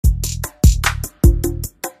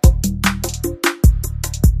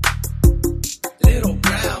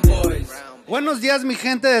Buenos días, mi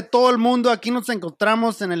gente de todo el mundo. Aquí nos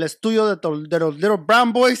encontramos en el estudio de los Little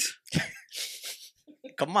Brown Boys.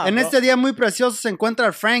 Come on, En bro. este día muy precioso se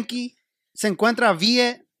encuentra Frankie, se encuentra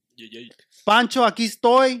Vie, Pancho, aquí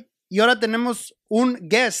estoy. Y ahora tenemos un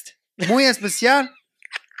guest muy especial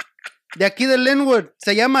de aquí de Linwood.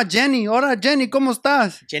 Se llama Jenny. Hola, Jenny, ¿cómo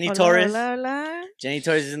estás? Jenny Hola, Torres. hola, hola. Jenny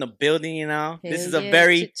Torres is in the building, you know. This Hell is a yeah.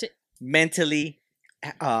 very Ch- ch- mentally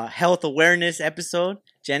health awareness episode.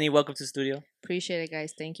 Jenny, welcome to the studio. Appreciate it,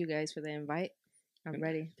 guys. Thank you guys for the invite. I'm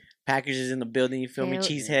ready. Packers is in the building. You feel me? Hell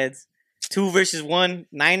Cheeseheads. 2 versus 1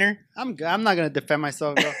 Niner. I'm good. I'm not going to defend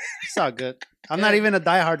myself, bro. It's all good. I'm not even a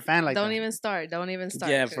diehard fan like Don't that. even start. Don't even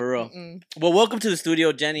start. Yeah, for real. Mm-mm. Well, welcome to the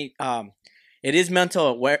studio, Jenny. It is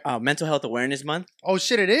mental health awareness month. Oh,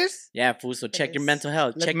 shit, it is? Yeah, fool. So check your is. mental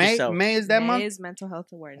health. Like Check May, yourself. May is that May month? is mental health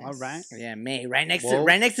awareness. All right. Yeah, May. Right next Whoa.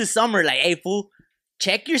 to summer. Like, hey, fool,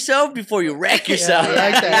 check yourself before you wreck yourself. I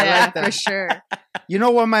like that. I Yeah, like that. for sure. You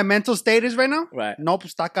know what my mental state is right now? Right. No,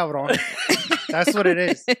 pues está cabrón. That's what it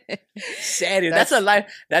is. Serio. That's a life.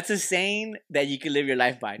 That's a saying that you can live your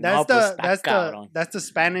life by. That's No, pues, está the cabrón. that's the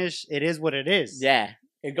Spanish. It is what it is. Yeah.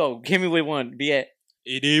 Here go. Give me with one. Be it.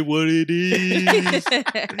 It is what it is.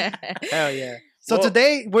 Hell yeah. So Well-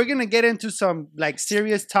 today we're gonna get into some like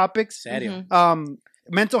serious topics. Serio. Mhm.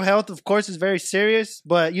 Mental health, of course, is very serious,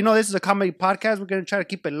 but you know this is a comedy podcast. We're gonna try to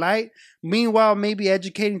keep it light. Meanwhile, maybe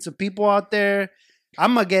educating some people out there.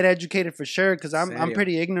 I'm gonna get educated for sure because I'm Serio.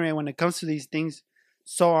 pretty ignorant when it comes to these things.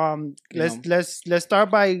 So You let's start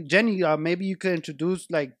by Jenny. Maybe you could introduce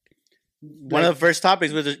like One of the first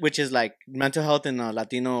topics, which is like mental health and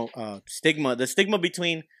Latino stigma. The stigma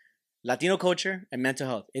between Latino culture and mental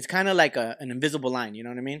health. It's kind of like an invisible line. You know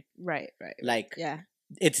what I mean? Right. Like Yeah.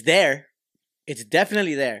 it's there. It's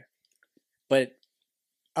definitely there. But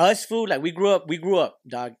us, food, like we grew up,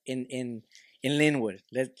 dog, in Linwood.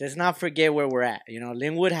 Let's not forget where we're at. You know,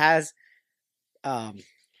 Linwood has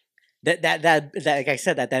that like I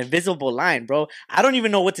said, that invisible line, bro. I don't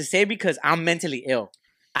even know what to say because I'm mentally ill.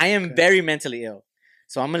 I am Okay. very mentally ill.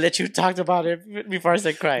 So I'm gonna let you talk about it before I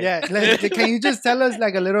start crying. yeah. Can you just tell us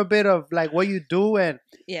like a little bit of like what you do and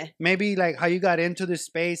Yeah. maybe like how you got into this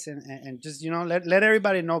space and just you know let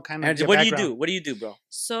everybody know kind of And your what do you background. do? What do you do, bro?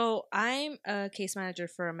 So I'm a case manager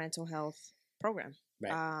for a mental health program.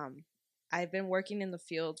 Right. I've been working in the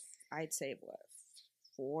field, I'd say,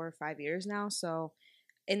 4 or 5 years now. So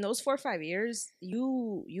in those 4 or 5 years,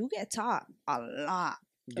 you get taught a lot,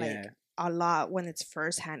 Yeah. a lot when it's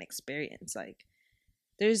firsthand experience. Like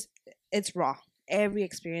it's raw. Every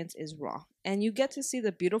experience is raw, and you get to see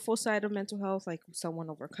the beautiful side of mental health, like someone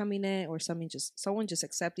overcoming it, or someone just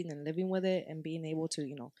accepting and living with it, and being able to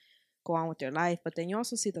go on with their life. But then you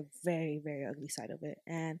also see the very, very ugly side of it,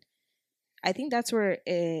 and I think that's where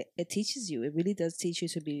it teaches you. It really does teach you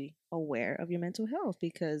to be aware of your mental health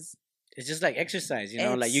because It's just like exercise, you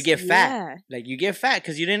know, like it's- you get fat. yeah. Like you get fat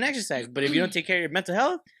because you didn't exercise. But if you don't take care of your mental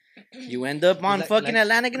health, you end up on Like- fucking like-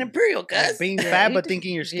 Atlantic and Imperial, Like cuz. being Yeah, fat you but do-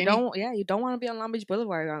 thinking you're skinny. You don't want to be on Long Beach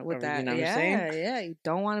Boulevard with Or, that. you know what I'm yeah, saying? yeah, you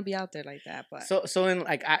don't want to be out there like that. But So in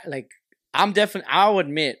I'm definitely, I'll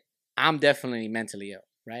admit I'm definitely mentally ill,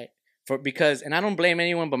 right? Because I don't blame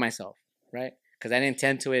anyone but myself, right? Because I didn't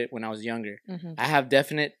tend to it when I was younger. Mhm. I have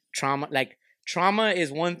definite trauma. Like trauma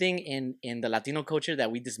is one thing in the Latino culture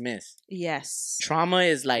that we dismiss. yes, Trauma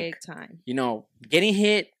is like, big time. you know, getting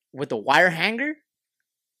hit with a wire hanger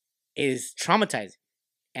is traumatizing.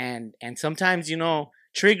 And sometimes, you know,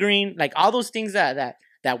 triggering, like all those things that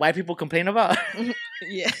white people complain about.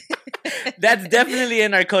 Yeah. That's definitely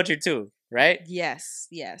in our culture too, right? Yes.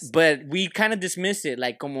 But we kind of dismiss it,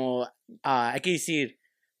 like como, hay que decir,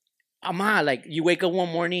 ama, like you wake up one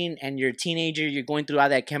morning and you're a teenager, you're going through all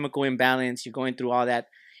that chemical imbalance, you're going through all that,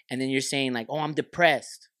 and then you're saying like, oh, I'm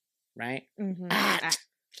depressed, right? Mhm.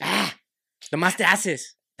 Nomás te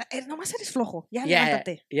haces. Nomás eres flojo. Ya Yeah,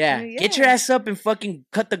 levántate. yeah. Get your ass up and fucking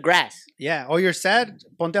cut the grass. Yeah. Or you're sad,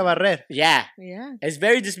 ponte a barrer. Yeah. Yeah. It's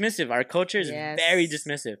very dismissive. Our culture is Yes. very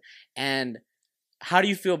dismissive. And how do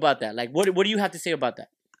you feel about that? Like, what do you have to say about that?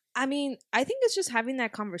 I mean, I think it's just having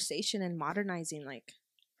that conversation and modernizing, like,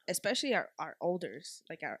 especially our elders,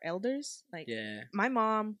 like our elders. Like, Yeah. my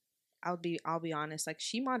mom, I'll be honest, like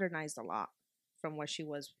she modernized a lot from what she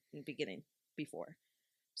was in the beginning before.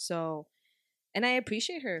 So, and I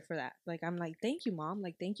appreciate her for that. Like, I'm like, thank you, mom.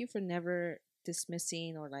 Like, thank you for never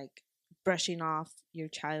dismissing or like brushing off your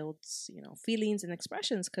child's, feelings and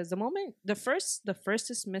expressions. Because the first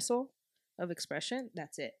dismissal of expression,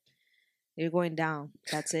 that's it. You're going down.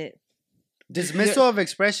 That's it. Dismissal of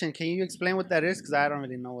expression. Can you explain what that is? Because I don't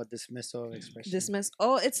really know what dismissal of expression is. Dismiss.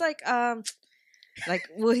 Oh, it's like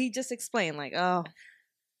well, he just explained like, oh,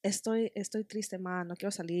 estoy triste, ma, no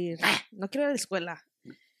quiero salir, no quiero ir a la escuela.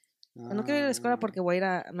 No quiero ir a la escuela porque voy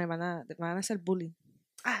a ir me van a hacer bullying.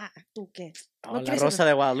 ¿Tú qué? No La Rosa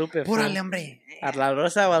de Guadalupe. Púrale, hombre. La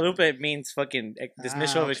Rosa de Guadalupe means fucking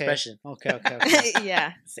dismissal of expression. Okay.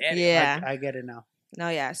 Yeah. I get it now. No,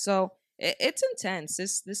 yeah. So it's intense.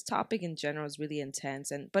 This topic in general is really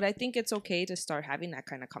intense, but I think it's okay to start having that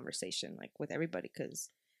kind of conversation, like with everybody,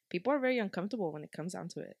 because people are very uncomfortable when it comes down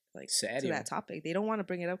to it, like to that topic. They don't want to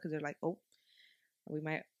bring it up because they're like, oh, we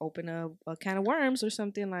might open a can of worms or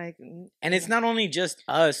something like. And it's not only just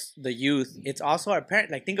us, the youth. It's also our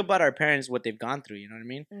parents. Like, think about our parents, what they've gone through. You know what I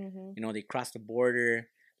mean? Mm-hmm. You know, they crossed the border.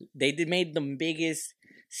 They made the biggest,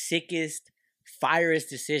 sickest, firest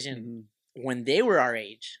decision when they were our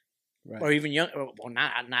age, or even young. Well,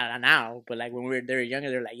 not now, but like when they were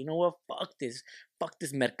younger, they're like, you know what? Fuck this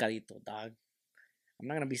mercadito, dog. I'm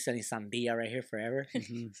not gonna be selling sandía right here forever.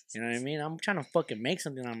 You know what I mean? I'm trying to fucking make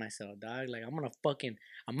something out of myself, dog. Like, I'm gonna fucking...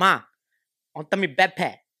 Ama, onta mi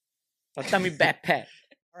backpack.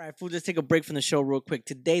 All right, fool, let's take a break from the show real quick.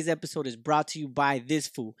 Today's episode is brought to you by this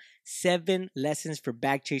fool. 7 lessons for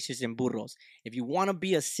bag chasers and burros. If you want to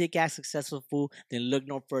be a sick-ass successful fool, then look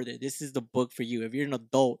no further. This is the book for you. If you're an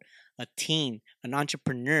adult, a teen, an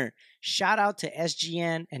entrepreneur, shout out to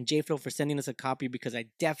SGN and JFlow for sending us a copy because I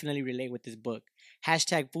definitely relate with this book.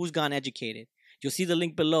 Hashtag Fools Gone Educated. You'll see the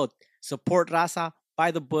link below. Support Raza,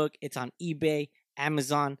 buy the book. It's on eBay,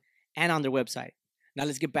 Amazon, and on their website. Now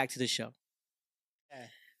let's get back to the show.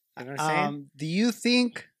 You know what I'm saying? Do you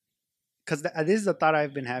think, because this is a thought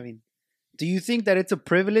I've been having, do you think that it's a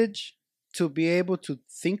privilege to be able to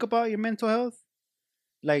think about your mental health?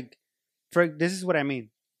 Like, this is what I mean.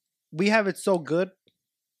 We have it so good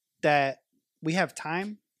that we have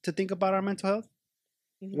time to think about our mental health.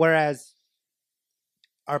 Mm-hmm. Whereas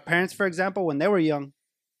our parents, for example, when they were young,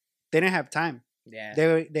 they didn't have time. Yeah.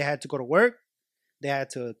 They had to go to work. They had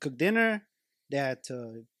to cook dinner. They had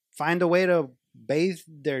to find a way to bathe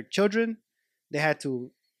their children. They had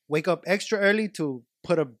to wake up extra early to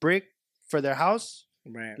put a brick for their house.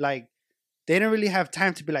 Right. Like, they didn't really have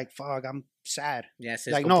time to be like, fuck, I'm sad. Yeah,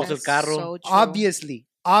 like, no, el carro. So obviously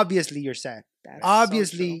you're sad. That's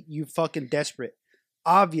obviously so you fucking desperate.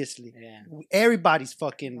 Obviously. Yeah. Everybody's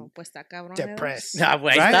fucking no, pues está cabrón, depressed. Nah,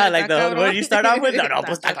 pues, right? está, like the what you start off with? No,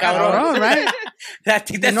 pues está cabrón. Right? I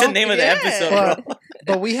think that's the name of the episode, bro.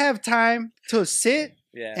 But we have time to sit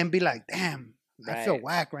and be like, damn, I feel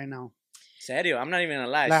whack right now. Serio, I'm not even gonna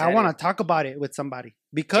lie. Like, I want to talk about it with somebody.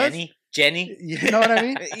 Because Jenny. You know what I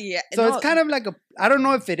mean? Yeah. So it's kind of like I don't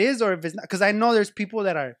know if it is or if it's not. Because I know there's people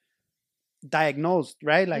that are diagnosed,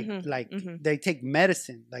 right? Like, they take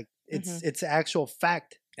medicine. Like, it's actual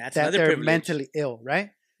fact that they're privilege. Mentally ill, right?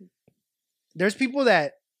 There's people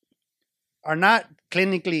that are not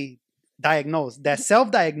clinically diagnosed, that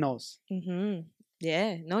self-diagnose.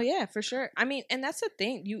 Yeah, no, yeah, for sure. I mean, and that's the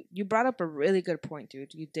thing. You brought up a really good point,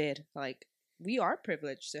 dude. You did. Like, we are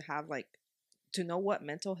privileged to have, like, to know what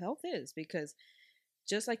mental health is, because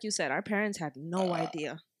just like you said, our parents had no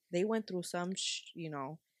idea. They went through some,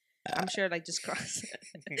 I'm sure, like, just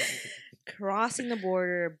crossing the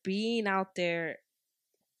border, being out there,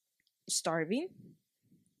 starving,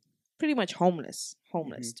 pretty much homeless,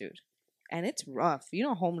 dude. And it's rough. You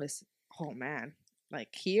know, homeless. Oh man,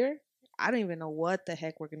 like here, I don't even know what the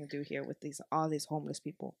heck we're gonna do here with all these homeless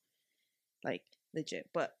people, like legit.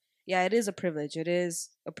 But yeah, it is a privilege. It is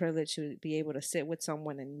a privilege to be able to sit with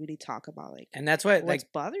someone and really talk about, like, and that's why, what's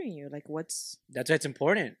bothering you, like that's why it's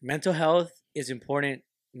important. Mental health is important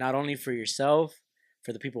not only for yourself,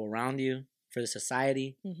 for the people around you, for the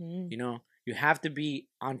society. You know, you have to be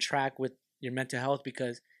on track with your mental health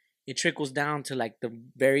because it trickles down to, like, the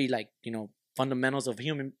very, like, fundamentals of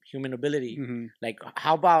human ability. Like,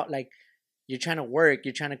 how about, like, you're trying to work,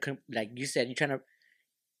 you're trying to, like you said, you're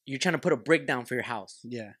trying to put a brick down for your house.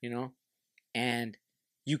 Yeah. And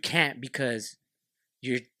you can't because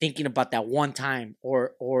you're thinking about that one time,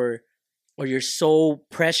 or you're so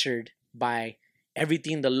pressured by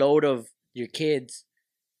everything, the load of your kids,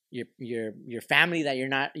 your family that you're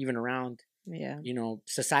not even around. Yeah.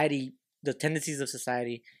 Society, the tendencies of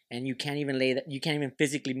society, and you can't even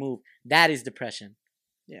physically move. That is depression.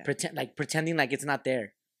 Yeah. Pretending like it's not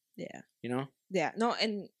there. Yeah. Yeah. No,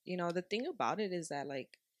 and the thing about it is that,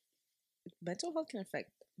 like, mental health can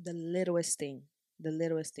affect the littlest thing,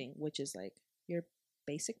 which is, like, your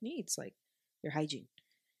basic needs, like your hygiene.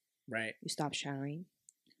 Right. You stop showering,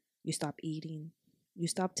 you stop eating, you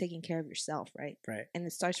stop taking care of yourself, right? Right. And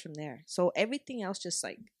it starts from there. So everything else just,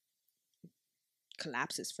 like,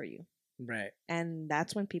 collapses for you. Right. And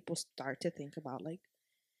that's when people start to think about, like,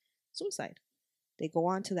 suicide. They go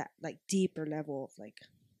on to that, like, deeper level of, like,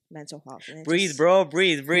 mental health. And Breathe, bro.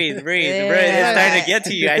 Breathe. Yeah. It's starting to get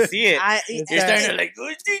to you. I see it. It's You're starting to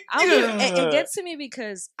starting- like. it gets to me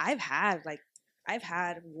because I've had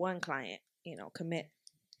one client, commit.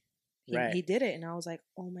 He did it, and I was like,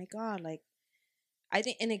 oh my god, like I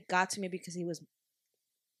think, and it got to me because he was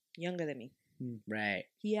younger than me. Right.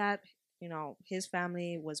 He had, his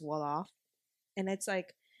family was well off, and it's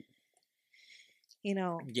like,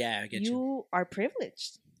 Yeah, I get you. you are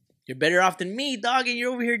privileged. You're better off than me, dog, and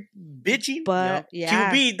you're over here bitching. But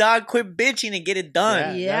yeah, QB, dog, quit bitching and get it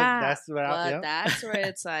done. Yeah, that's what but that's where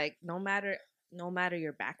it's like, no matter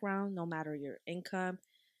your background, no matter your income,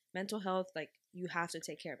 mental health, like you have to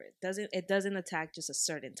take care of it. It doesn't attack just a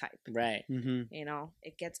certain type. Right.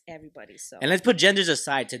 It gets everybody. So, and let's put genders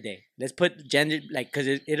aside today. Let's put gender, like, because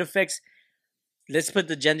it affects. Let's put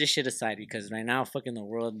the gender shit aside, because right now, fucking the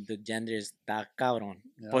world, the gender is está cabrón.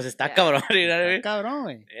 Pues está cabrón, you know what I mean? Cabrón,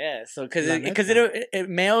 güey. Yeah, so because it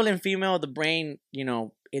male and female, the brain,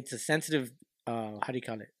 it's a sensitive, how do you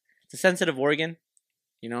call it? It's a sensitive organ,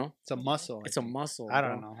 It's a muscle. It's a muscle. I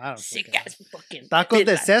don't know. Sick ass fucking. Tacos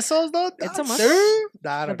de sesos, though? It's a muscle?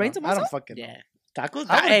 The brain's a I muscle? don't fucking know. Yeah. Tacos?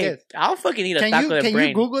 I would Hey, I'll fucking eat a taco de brain. Can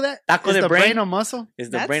you Google that? Taco Is de the brain? brain a muscle? Is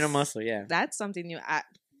the brain a muscle? Yeah. That's something new.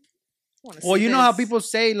 Well, you know how people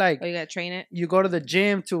say, like, you gotta train it. you go to the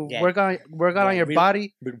gym to work out on your really-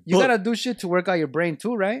 body. You gotta do shit to work out your brain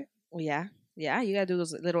too, right? Well, yeah, you gotta do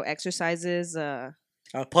those little exercises. A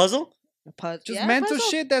puzzle? Just mental puzzle.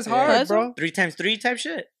 shit that's Yeah. hard, Puzzle? bro. 3x3 type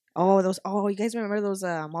shit. Oh, those! Oh, you guys remember those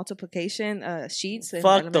multiplication sheets? in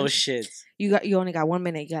Fuck elementary? those shits. You only got 1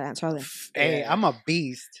 minute. You gotta answer them. Hey, Yeah. I'm a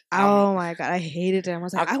beast. Oh my god, I hated them. I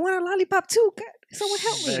was like, I want a lollipop too. God, someone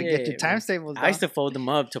help me. Better Shit, get your times tables. I used to fold them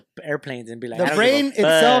up to airplanes and be like, The I don't brain give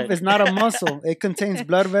a itself fuck. is not a muscle. It contains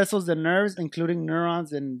blood vessels and nerves, including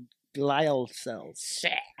neurons and glial cells.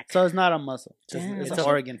 Shit. So it's not a muscle. Damn. It's It's an a-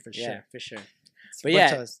 organ for Yeah, sure. for sure. It's But a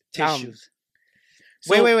bunch yeah, of tissues.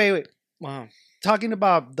 So- Wait. Wow. Talking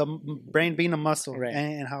about the brain being a muscle Right.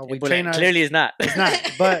 and how we But train our... clearly it's not. It's not.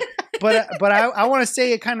 But I want to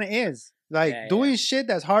say it kind of is. Like Yeah, doing shit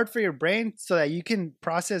that's hard for your brain so that you can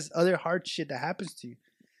process other hard shit that happens to you.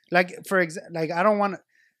 Like like I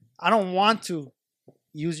don't want to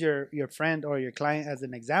use your friend or your client as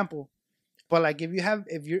an example, but like if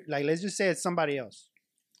you're like, let's just say it's somebody else,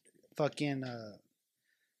 fucking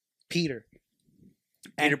Peter.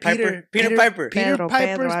 Peter And Piper. Peter Piper.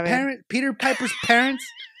 Pedro, Peter Piper's parents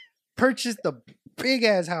purchased the big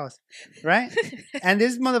ass house, right? And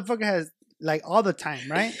this motherfucker has like all the time,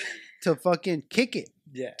 right? To fucking kick it,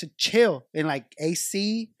 Yeah. to chill in like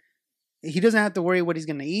AC. He doesn't have to worry what he's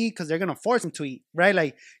gonna eat because they're gonna force him to eat, right?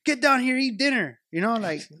 Like, get down here, eat dinner.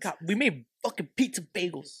 Like, God, we made fucking pizza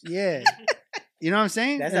bagels. yeah. You know what I'm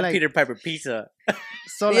saying? That's And not like, Peter Piper pizza.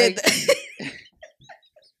 So Yeah, like,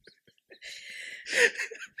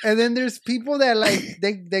 and then there's people that like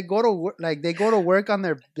they go to work, like they go to work on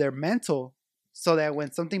their mental, so that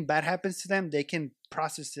when something bad happens to them, they can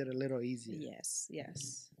process it a little easier.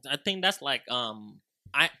 Yes. I think that's like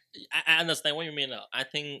I understand what you mean. I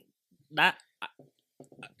think that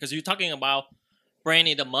because you're talking about brain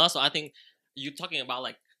in the muscle. I think you're talking about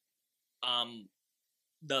like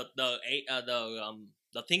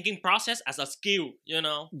the thinking process as a skill.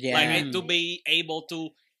 Yeah. Like to be able to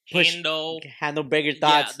handle bigger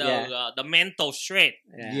thoughts. the mental stress.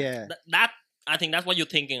 Yeah. That I think that's what you're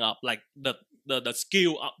thinking of, like the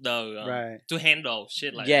skill of Right. to handle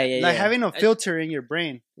shit like Yeah, that. yeah, Like having a filter in your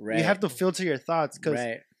brain. Right. You have to filter your thoughts because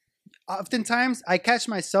Right. oftentimes I catch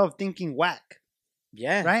myself thinking whack.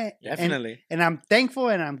 Yeah. Right? Definitely. And I'm thankful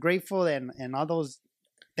and I'm grateful and all those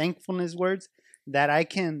thankfulness words that I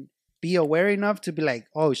can be aware enough to be like,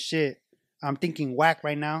 oh shit, I'm thinking whack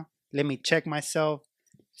right now. Let me check myself,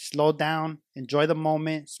 slow down, enjoy the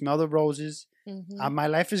moment, smell the roses. Mm-hmm. My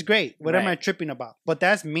life is great. What am I Right. tripping about? But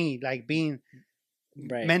that's me, like being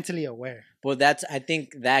Right. mentally aware. Well, I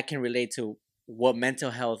think that can relate to what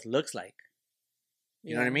mental health looks like.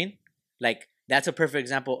 You know what I mean? Like, that's a perfect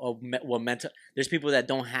example of what there's people that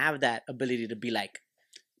don't have that ability to be like,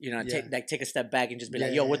 take a step back and just be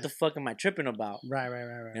like, yo, what the fuck am I tripping about? Right.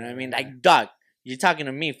 You know what I mean? Like, dog, you're talking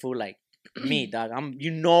to me, fool. Like, me, dog. I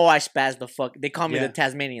spaz the fuck. They call me Yeah. the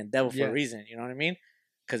Tasmanian devil for a reason. You know what I mean?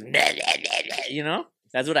 Because,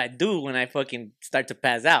 that's what I do when I fucking start to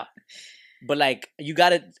pass out. But, like, you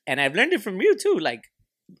gotta, and I've learned it from you, too. Like,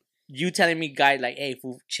 you telling me, guy, like, hey,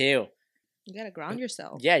 fool, chill. You gotta ground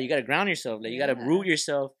yourself. Yeah, you gotta ground yourself. Like, you gotta root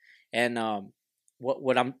yourself. And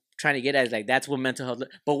what I'm trying to get at is, like, that's what mental health.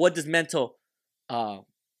 But what does mental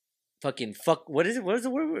fucking fuck. What is it? What is the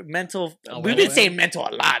word? Mental. We've Awareness. been saying mental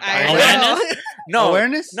a lot. I dog. know. No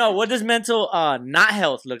Awareness? No. What does mental not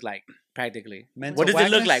health look like? Practically. Mental What does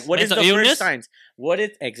it look whackness? like? What is Mental the illness? first signs? What is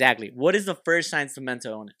exactly? What is the first signs to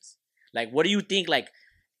mental illness? Like, what do you think? Like,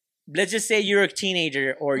 let's just say you're a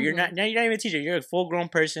teenager, or you're not. You're not even a teenager. You're a full grown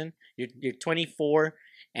person. You're 24,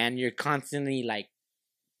 and you're constantly like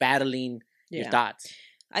battling your thoughts.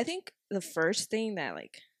 I think the first thing that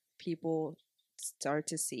like people start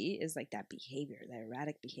to see is like that behavior, that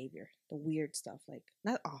erratic behavior, the weird stuff. Like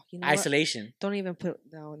not what? Isolation. Don't even put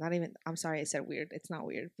not even. I'm sorry, I said weird. It's not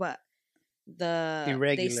weird, but they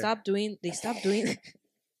Irregular. stopped doing they stopped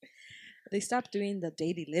doing the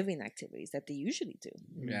daily living activities that they usually do.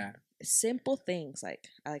 Yeah. Simple things like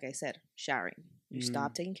I said, showering. You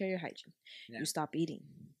stop taking care of your hygiene. Yeah. You stop eating.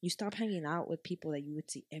 You stop hanging out with people that you would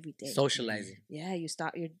see every day. Socializing. Yeah, you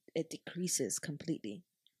stop. It decreases completely.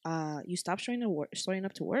 You stop showing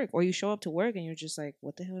up to work, or you show up to work and you're just like,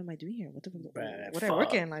 what the hell am I doing here? What I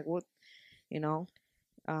work in? Like what,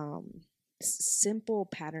 simple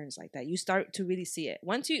patterns like that. You start to really see it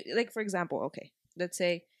once you like. For example, okay, let's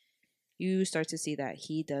say you start to see that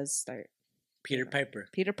he does start Peter Piper.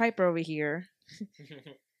 Peter Piper over here.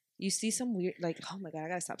 You see some weird, like, oh my god, I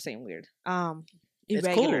gotta stop saying weird. It's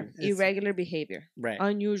Irregular, cool. irregular behavior, Right.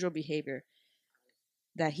 unusual behavior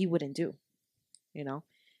that he wouldn't do.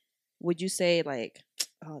 Would you say like,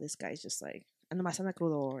 oh, this guy's just like, anda más anda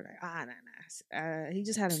crudo, or like, nah, he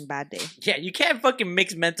just had a bad day. Yeah, you can't fucking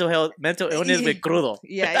mix mental illness with crudo.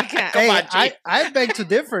 Yeah, you can't. Come Hey, on, G. I beg to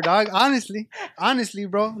differ, dog. Honestly,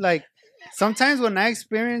 bro. Like sometimes when I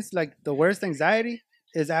experience like the worst anxiety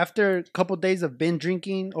is after a couple days of binge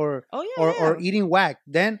drinking or Oh yeah, or eating whack.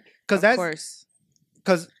 Then of course.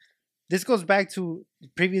 because this goes back to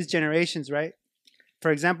previous generations, right?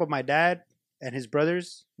 For example, my dad and his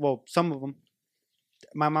brothers, well, some of them,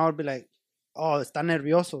 my mom would be like, "Oh, están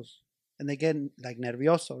nerviosos," and they get like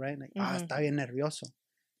nervioso, right? Like, está bien nervioso.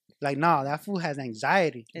 Like, no, that fool has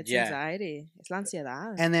anxiety. It's Yeah. anxiety. It's la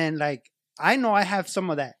ansiedad. And then, like, I know I have some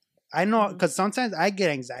of that. I know because sometimes I get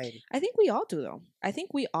anxiety. I think we all do though. I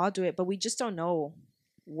think we all do it, but we just don't know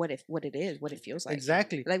what it is, what it feels like.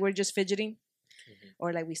 Exactly. Like we're just fidgeting,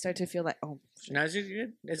 or like we start to feel like, oh, No, it's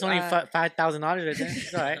good. It's only $5,000 right there.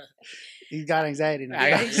 It's all right. He's got anxiety now. I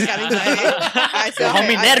got- he just got anxiety. I said,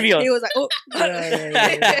 Homie nervios. He was like, oh,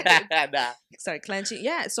 Nah. started clenching.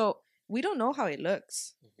 Yeah, so we don't know how it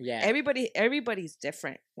looks. Yeah. Everybody's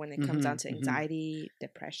different when it comes down to Mhm, mhm. anxiety,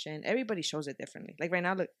 depression. Everybody shows it differently. Like right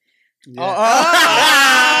now, look. Yeah.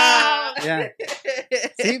 Oh. Yeah.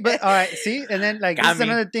 See, but all right. See, and then like Got this is me.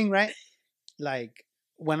 another thing, right? Like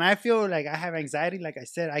when I feel like I have anxiety, like I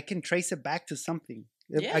said, I can trace it back to something.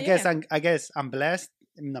 Yeah, I guess I'm blessed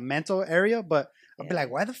in the mental area, but I'll be Yeah.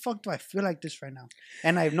 like, why the fuck do I feel like this right now?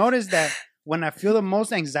 And I've noticed that when I feel the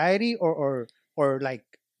most anxiety or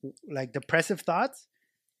like depressive thoughts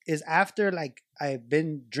is after like I've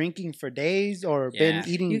been drinking for days or been Yeah.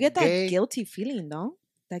 eating. You get that gay. guilty feeling, though.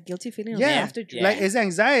 That guilty feeling Yeah. after Yeah. drinking. Like it's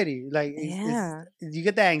anxiety. Like Yeah. you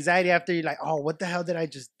get that anxiety after you're like, oh, what the hell did I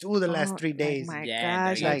just do the last 3 days? Like, my Yeah,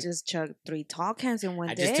 gosh, like- I just chugged 3 tall cans in one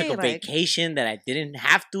I day. just took a like, vacation that I didn't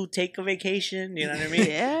have to take a vacation. You know what I mean?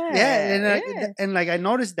 Yeah. Yeah, and like I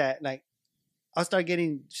noticed that like I'll start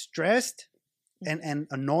getting stressed and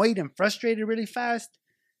annoyed and frustrated really fast,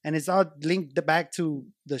 and it's all linked back to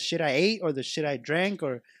the shit I ate or the shit I drank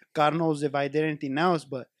or God knows if I did anything else,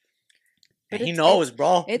 but And But he it's- knows,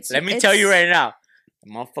 bro. it's- Let me tell you it's- right now. The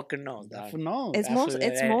motherfucker knows, dog. no, It's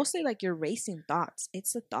Absolutely. mostly like you're racing thoughts.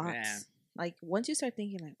 It's the thoughts. Yeah. Like once you start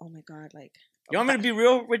thinking like, oh my god, like You want me to be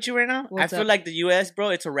real with you right now? What's I feel up? like the U.S., bro,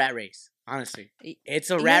 it's a rat race. Honestly, it's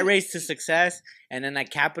a rat race to success, and then like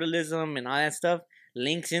capitalism and all that stuff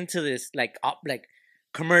links into this like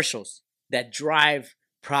commercials that drive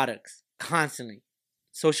products constantly,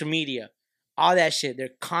 social media, all that shit. They're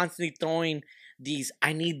constantly throwing these.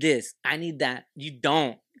 I need this. I need that. You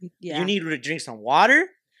don't. yeah. You need to drink some water.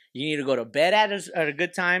 You need to go to bed at a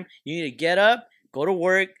good time. You need to get up, go to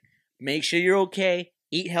work, make sure you're okay,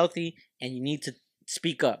 eat healthy, and you need to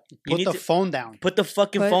speak up. You put need the to phone down. put the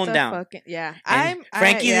fucking Put phone the down. yeah. And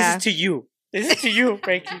Frankie, yeah. this is to you. This is to you,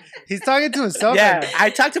 Frankie. He's talking to himself. Yeah, right now. I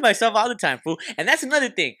talk to myself all the time, fool. And that's another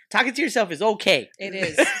thing. Talking to yourself is okay. It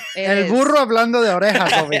is. It El is. burro hablando de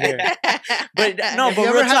orejas over here. But no, If but you,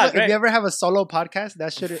 real ever have, talk, if right? you ever have a solo podcast,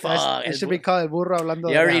 that should Fuck, it should be called El burro hablando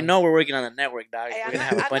You de already orejas. know we're working on the network, dog. Hey, We're gonna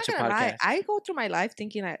have a I'm bunch of not gonna lie. podcasts. I go through my life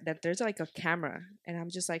thinking that there's like a camera, and I'm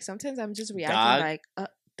just like sometimes I'm just reacting Dog. like,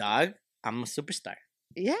 Dog, I'm a superstar.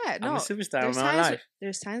 yeah, I'm no. a superstar in There's my own times, life.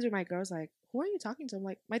 there's times where my girl's like, who are you talking to? I'm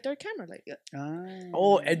like, my third camera. Like,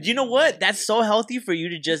 Oh, and you know what? That's so healthy for you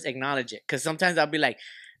to just acknowledge it. Because sometimes I'll be like,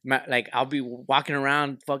 I'll be walking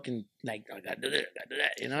around fucking like,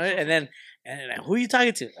 you know, and then like, who are you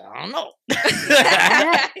talking to? I don't know.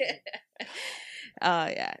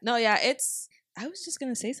 yeah. No, yeah, it's. I was just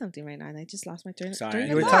gonna say something right now, and I just lost my turn. Sorry.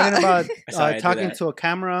 You were talking about Sorry, I do talking that. to a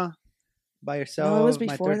camera by yourself. No, it was my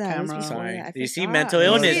before third that. It was camera. before Sorry. that. I You see, forgot. mental We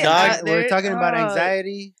illness, were- dog. We were talking about Oh.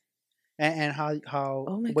 anxiety and how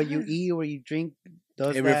Oh my what you God. eat or you drink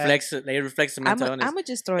does It that. reflects the I'm mental illness. gonna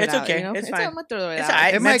just throw it It's out. okay. You know? It's fine. I'm gonna throw it It's out.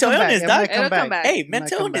 alright. It might Mental come back. illness, It dog. might come It'll come back. back. Hey, It might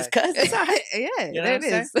mental come illness, back. cuz. It's alright. Yeah, You know there what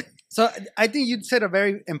it I'm is. So I think you said a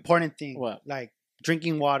very important thing. What? Like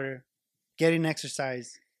drinking water, getting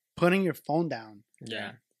exercise, putting your phone down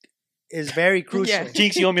Yeah. is very crucial. Yeah.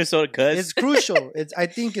 Jinx, you owe me a soda, cuz. It's crucial. I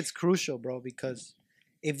think it's crucial, bro, because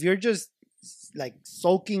if you're just like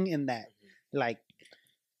soaking in that, like,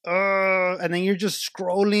 and then you're just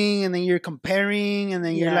scrolling, and then you're comparing, and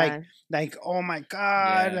then you're like, oh my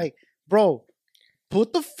god, Yeah. like, bro,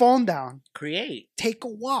 put the phone down, Create. take a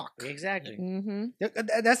walk. Exactly. Mm-hmm.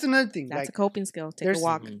 That's another thing. That's a Like, coping skill. Take a there's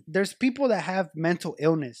walk. Mhm. there's people that have mental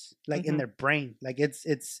illness, like in Mhm. their brain, like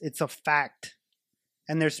it's a fact,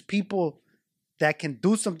 and there's people that can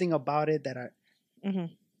do something about it that are. Mm-hmm.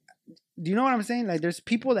 Do you know what I'm saying? Like, there's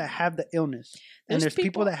people that have the illness, and There's there's people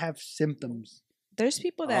people- that have symptoms. There's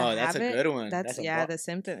people that Oh, that's have a it. good one. That's a yeah, bu- the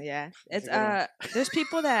symptom. Yeah, That's it's a good one. there's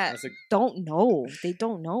people that that's a- don't know. They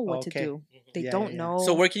don't know what Okay. to do. They Yeah, don't yeah. know.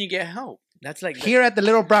 So where can you get help? That's like Here at the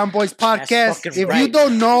Little Brown Boys podcast, fucking if you right.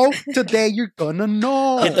 don't know today, you're gonna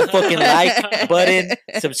know. hit the fucking like button,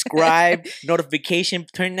 subscribe, notification,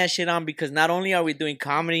 turn that shit on, because not only are we doing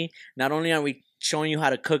comedy, not only are we showing you how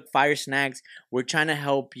to cook fire snacks, we're trying to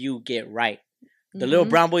help you get right. The Little Mhm.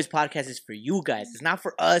 Brown Boys podcast is for you guys. It's not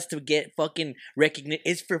for us to get fucking recognition.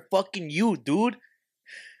 It's for fucking you, dude.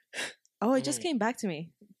 Oh, it just came back to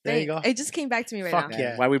me. There you go. It just came back to me right Fuck now.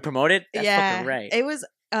 yeah. Why we promote it? That's yeah, fucking right. It was.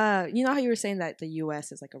 You know how you were saying that the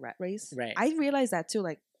U.S. is like a rat race. Right. I realized that too.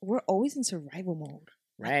 Like we're always in survival mode.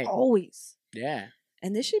 Right. Always. Yeah.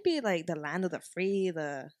 And this should be like the land of the free,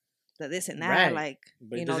 the this and that. Right. like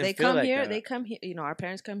But it you know, doesn't they feel come like here. that. They come here. You know, our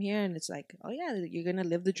parents come here, and it's like, oh yeah, you're gonna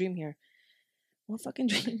live the dream here. What fucking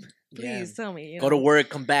dream? Yeah. Please tell me. You Go to know? work,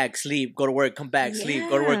 come back, sleep. Go to work, come back, sleep.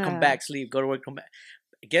 Go to work, come Yeah. back, sleep. Go to work, come back.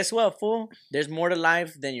 Guess what, fool? There's more to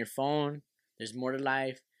life than your phone. There's more to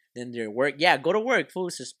life than your work. Yeah, go to work, fool.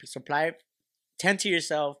 Supply, tend to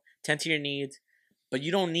yourself, tend to your needs. But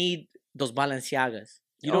you don't need those Balenciagas.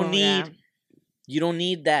 You don't Oh, need. yeah. You don't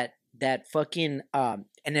need that fucking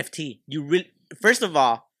NFT. You really. First of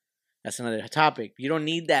all, that's another topic. You don't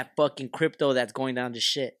need that fucking crypto that's going down to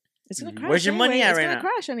shit. It's gonna Mhm. crash. Where's your money anyway. at It's right gonna now?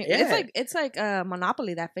 crash anyway. Yeah. It's like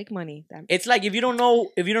Monopoly, that fake money. That It's like if you don't know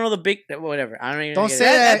the big whatever. I don't even Don't get say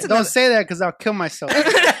it. that. that's Don't another- say that because I'll kill myself. Yo,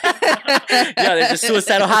 there's a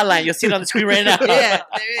suicidal hotline. You'll see it on the screen right now. yeah,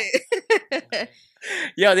 there is.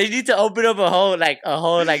 Yo, they need to open up a whole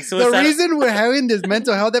The suicide. reason we're having this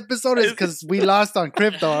mental health episode is because we lost on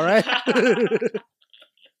crypto. All right.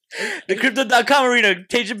 The crypto.com arena,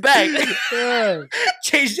 change it back. Yeah.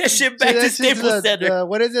 Change that shit back to That's just Staples Center.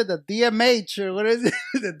 what is it? The DMH or what is it?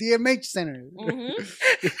 The DMH Center. Mhm.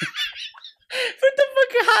 Put the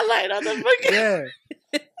fucking hotline on the fucking.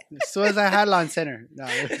 Yeah. Suicide Hotline Center. No.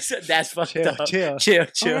 That's fucked Chill, up. chill. Chill.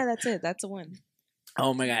 Oh yeah, that's it. That's the one.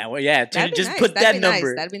 Oh my god. Well, yeah. That'd be Just nice. put That'd that be number.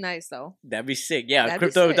 Nice. That'd be nice though. That'd be sick. Yeah. That'd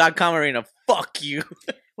be sick. Crypto.com arena. Fuck you.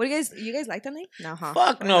 What do you guys like that name? No, huh?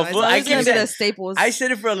 Fuck no, It's fool. I always keep gonna be saying- the staples. I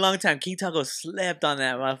said it for a long time. King Taco slept on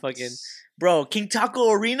that motherfucking. Bro, King Taco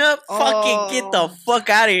Arena? Fucking get the Oh. fuck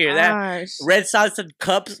out of here. That Gosh. Red Sox and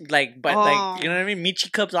cups, like, but like, Oh. you know what I mean?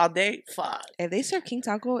 Michi cups all day? Fuck. If they serve King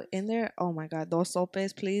Taco in there, oh my god, dos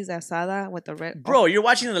sopes, please, asada with the red. Bro, you're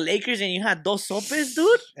watching the Lakers and you had dos sopes,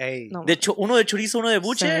 dude? Hey. no, Uno de chorizo, uno de se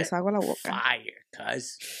buche? me deshago la boca. Fire,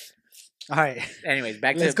 cuz. All right. Anyways,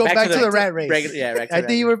 back Let's to go back to the rat race. Yeah, back to I the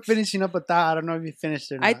think you rat were finishing up a thought. I don't know if you finished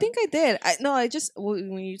it or not. I think I did. I just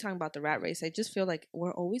when you're talking about the rat race, I just feel like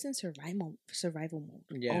we're always in survival mode.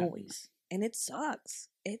 Yeah. Always, and it sucks.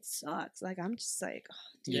 It sucks. Like I'm just like,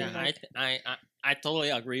 oh, dude, Yeah, like, I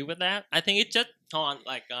totally agree with that. I think it just hold on,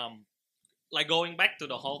 like going back to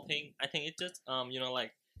the whole thing. I think it just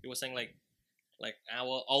like you were saying like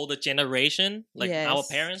our older generation, like our Yes.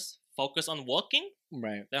 parents focus on working.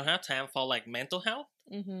 Right. They don't have time for like mental health.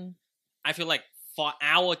 mhm. I feel like for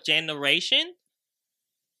our generation,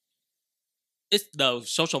 it's the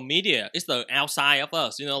social media. It's the outside of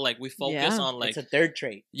us. You know, like we focus Yeah. on like It's a third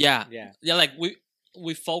trait. yeah, Yeah. yeah, like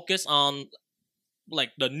we focus on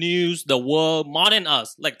like the news, the world more than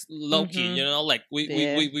us. Like low key, Mhm. you know, like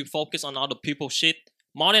Yeah. we focus on other people's shit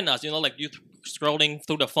more than us. You know, like you scrolling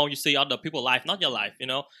through the phone, you see other people's life, not your life. You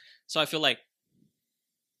know, so I feel like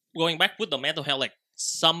going back with the mental health, like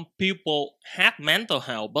some people have mental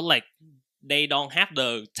health, but like they don't have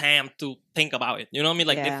the time to think about it. You know what I mean?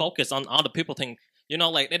 Like they Yeah. focus on other people thing. You know,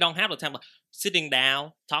 like they don't have the time like sitting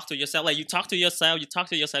down, talk to yourself. Like you talk to yourself,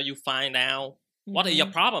 you find out what is your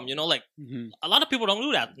Mhm. problem. You know, like Mhm. a lot of people don't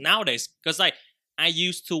do that nowadays. Cause like I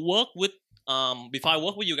used to work with before I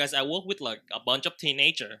work with you guys, I work with like a bunch of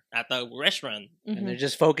teenager at the restaurant. And they're Mhm.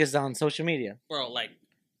 just focused on social media. Bro, like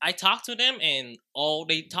I talk to them and all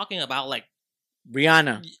they talking about like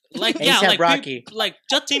Rihanna. yeah, A$AP like Rocky. like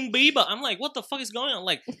Justin Bieber. I'm like, what the fuck is going on?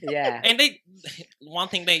 Like, Yeah. and they one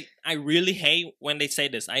thing I really hate when they say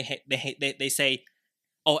this. They say,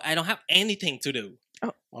 oh, I don't have anything to do,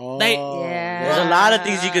 Oh, They- there's a lot of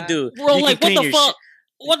things you could do. bro. You Like, can what clean the your fuck?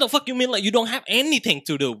 What the fuck you mean? Like, you don't have anything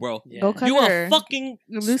to do, bro? Yeah. Go cut You her. a fucking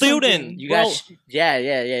Do student, something. You bro. got yeah. I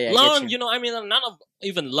get Learn, you. you know. I mean, none of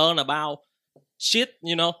even learn about shit,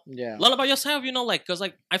 you know. Yeah. Learn about yourself, you know. Like, cause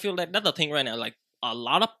like I feel like that's the thing right now. Like, a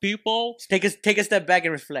lot of people Take a step back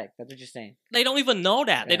and reflect. That's what you're saying. they don't even know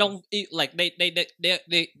that. They Yeah. don't like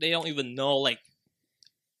they don't even know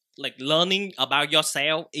like learning about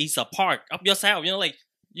yourself is a part of yourself. You know, like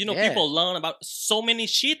Yeah. people learn about so many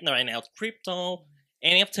shit right now, crypto,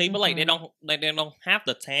 NFT, but like they Mhm. don't have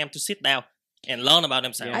the time to sit down and learn about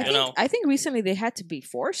themselves. Yeah. You know, I think recently they had to be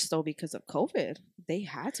forced though because of COVID. They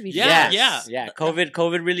had to be Yeah, forced. yeah.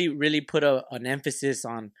 COVID really put an emphasis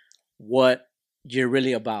on what you're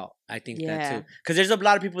really about. I think that Yeah. too, because there's a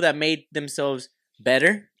lot of people that made themselves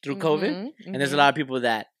better through COVID, Mhm, and there's a mhm. lot of people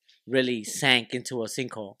that really sank into a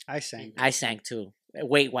sinkhole. I sang. I sank too,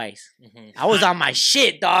 weight wise. Mhm. I was on my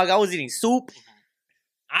shit, dog. I was eating soup.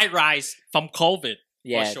 I rise from COVID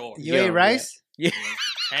Yeah, for sure. You ate rice? Yeah.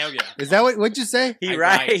 Hell yeah. Is that what'd you say? He I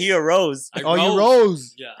right. rise. He arose. I Oh, you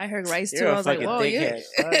rose. Yeah. I heard rice too. You're a I was like, fucking whoa, you. dickhead.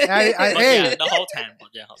 I But hey, yeah, the whole time. But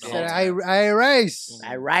yeah, the whole said time. I rice.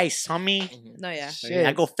 I rise, homie. Mhm. No, yeah, Shit.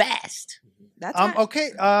 I go fast. that's not.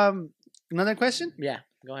 Okay. Another question. Yeah,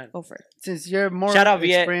 go ahead. Go for it. Since you're more Shout out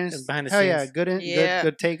Viet, experienced, behind the hell yeah, scenes. good, Yeah.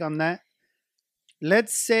 good take on that.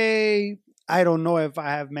 Let's say I don't know if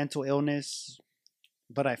I have mental illness,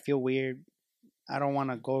 but I feel weird. I don't want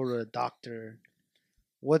to go to the doctor.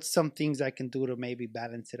 What's some things I can do to maybe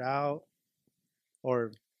balance it out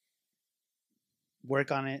or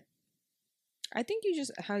work on it? I think you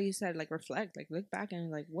just how you said like reflect, like look back and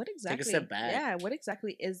like what exactly. step back. Yeah, what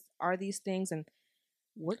exactly are these things and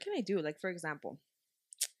what can I do? Like for example,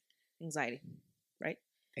 anxiety, right?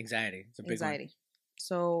 Anxiety. It's a big Anxiety.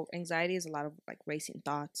 So anxiety is a lot of like racing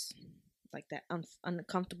thoughts, like that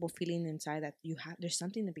uncomfortable feeling inside that you have. There's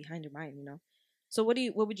something behind your mind, you know. So what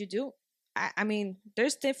would you do? I mean,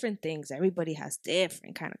 there's different things. Everybody has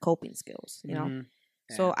different kind of coping skills, you know. Mhm.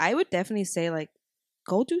 So I would definitely say like,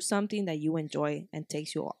 go do something that you enjoy and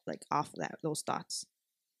takes you like off of those thoughts.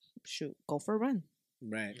 Shoot, go for a run.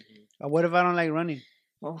 one. Right. What if I don't like running?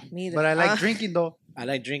 Oh, me either. But I like drinking though. I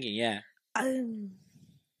like drinking. Yeah. Um,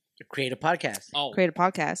 Create a podcast. Oh, create a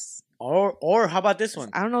podcast. Or how about this one?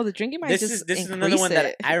 I don't know. The drinking might This just is another one that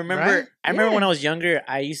increase it. I remember. Right? I remember when Yeah. I was younger.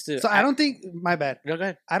 I used to. So I don't think my bad. Go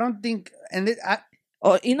ahead. I don't think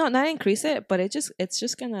Oh, you know, not increase it, but it's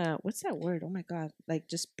just gonna. What's that word? Oh my god! Like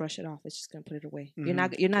just brush it off. It's just gonna put it away. You're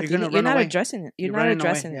not You're gonna you're run not away. addressing it. You're not running away,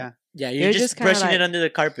 addressing it. Yeah. Yeah, You're you're just just kinda brushing it like- under the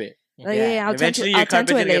carpet. Yeah, I'll tend to. Eventually, your I'll tend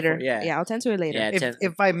to carpet's it gonna get later. full. Yeah. I'll tend to it later. Yeah.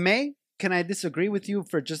 If I may, can I disagree with you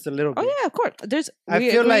for just a little bit? Oh yeah, of course. I We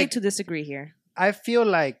feel agree like- to disagree here. I feel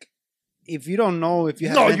like if you don't know if you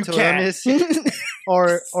have No, you mental can't. illness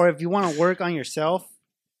or if you want to work on yourself,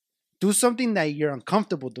 do something that you're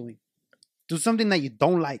uncomfortable doing. Do something that you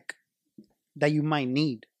don't like, that you might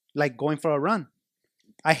need, like going for a run.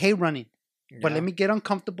 I hate running, but let me get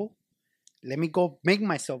uncomfortable. Let me go make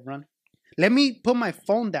myself run. Let me put my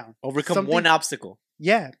phone down. overcome Something- one obstacle.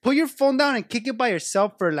 Yeah, put your phone down and kick it by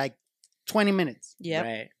yourself for like 20 minutes. Yep.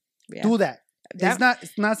 Right. Yeah. Do that. That-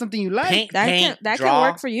 It's not something you like. Paint, That paint, can draw.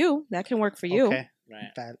 work for you. That can work for you. Okay.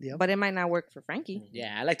 Right. That, yep. But it might not work for Frankie.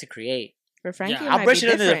 Yeah, I like to create. For Frankie, Yeah. it I'll might brush be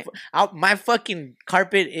it under different. my fucking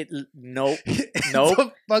carpet. Nope. It's Nope.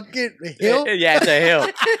 a fucking hill. Yeah, it's a hill.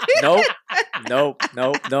 Nope. Nope.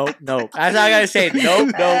 That's all I gotta say. Nope.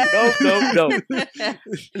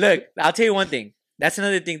 Look, I'll tell you one thing. That's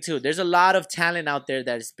another thing too. There's a lot of talent out there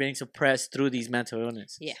that is being suppressed through these mental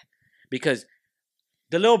illnesses. Yeah. Because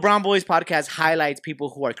the Little Brown Boys podcast highlights people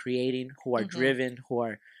who are creating, who are Mhm. driven, who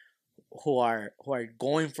are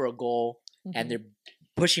going for a goal, Mhm. and they're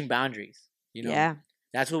pushing boundaries. You know, Yeah.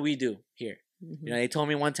 that's what we do here. Mhm. You know, they told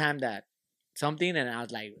me one time that something, and I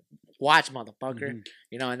was like, "Watch, motherfucker." Mhm.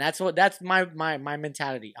 You know, and that's my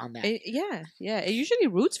mentality on that. Yeah. It usually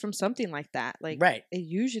roots from something like that. Like, Right. it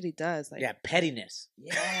usually does. Like, Yeah, pettiness.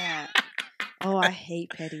 yeah. Oh, I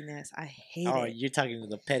hate pettiness. I hate Oh, it. you're talking to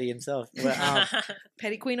the petty himself. But,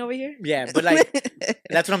 Petty queen over here. yeah, but like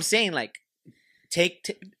that's what I'm saying. Like,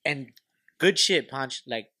 and good shit, Punch.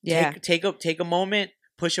 Like, Yeah. take a moment,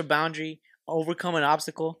 push a boundary, overcome an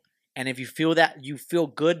obstacle, and if you feel that you feel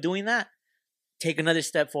good doing that, take another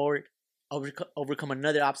step forward, overcome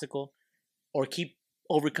another obstacle, or keep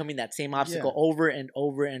overcoming that same obstacle over and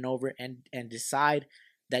over and over, and decide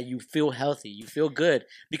that you feel healthy, you feel good,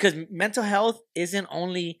 because mental health isn't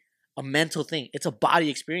only a mental thing; it's a body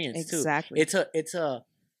experience too. Exactly. It's a,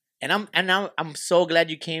 and I'm so glad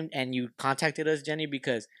you came and you contacted us, Jenny,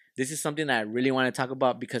 because this is something that I really want to talk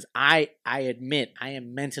about, because I admit I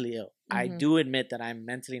am mentally ill. I Mhm. do admit that I'm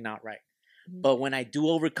mentally not right. Mhm. But when I do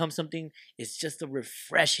overcome something, it's just a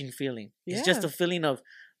refreshing feeling. It's just Yeah. a feeling of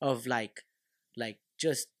like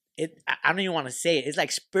just it. I don't even want to say it. It's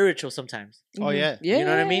like spiritual sometimes. Oh, Mhm. yeah. You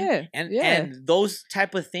know what I mean? Yeah. And yeah. and those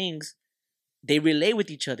type of things, they relate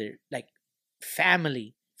with each other, like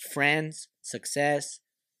family, friends, success,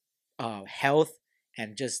 health,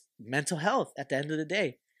 and just mental health at the end of the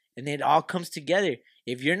day. And it all comes together.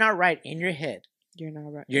 If you're not right in your head, You're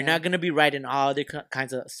not right. you're not gonna be right in all other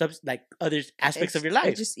kinds of like other aspects of your life.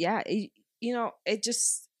 It just it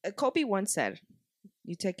just Kobe once said,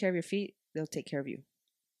 "You take care of your feet, they'll take care of you,"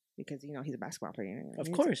 because he's a basketball player.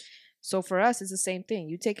 Of course, So for us, it's the same thing.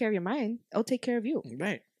 You take care of your mind, it'll take care of you.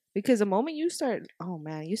 right? Because the moment you start, oh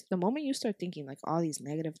man, the moment you start thinking like all these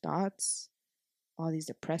negative thoughts, all these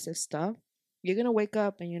depressive stuff, you're gonna wake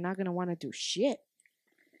up and you're not gonna want to do shit.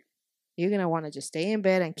 You're gonna want to just stay in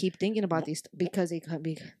bed and keep thinking about these because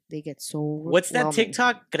they get so. What's that overwhelming.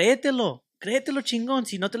 TikTok? Créetelo, créetelo, chingón.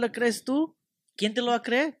 Si no te lo crees tú, ¿quién te lo va a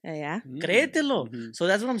creer? Yeah. Créetelo. Mhm. So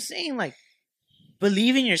that's what I'm saying. Like,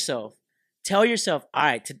 believe in yourself. Tell yourself, all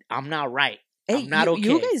right, I'm not right. Hey, I'm not okay.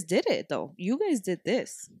 You guys did it though. You guys did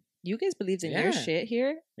this. You guys believed in your Yeah. shit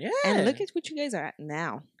here, Yeah. and look at what you guys are at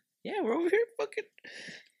now. Yeah, we're over here fucking.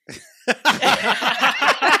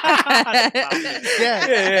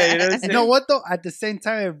 Yeah. You know what I'm saying? You know what though? At the same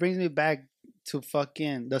time, it brings me back to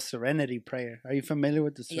fucking the Serenity Prayer. Are you familiar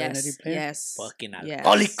with the Serenity Prayer? Yes. Fucking Yes.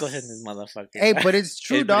 alcohólicos in this motherfucker. Hey, but it's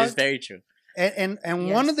true, But dog. it's very true. And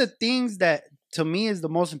one of the Yes. things that to me is the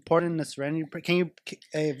most important in the Serenity Prayer.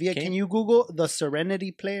 Via, Okay. can you Google the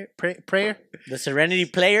Serenity prayer? The Serenity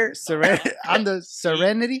Player. On the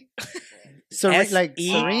Serenity, like S-E-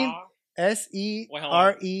 serene.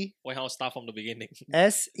 SERE Wait, I'll start from the beginning.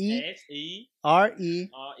 SEREN SERE.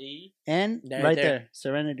 There, right there. there.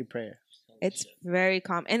 Serenity Prayer. It's very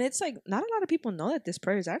calm, and it's like not a lot of people know that this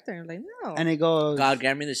prayer is out there. I'm like, no. And it goes, God,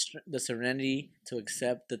 grant me the serenity to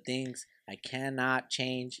accept the things I cannot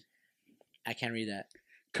change. I can't read that.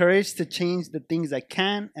 courage to change the things I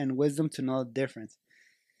can, and wisdom to know the difference.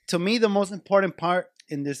 To me, the most important part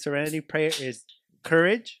in this Serenity Prayer is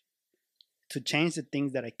courage to change the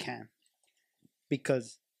things that I can.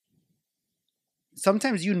 Because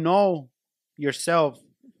sometimes you know yourself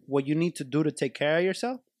what you need to do to take care of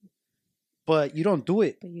yourself, but you don't do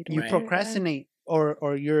it. But you You Right. procrastinate,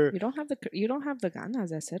 or you're You don't have the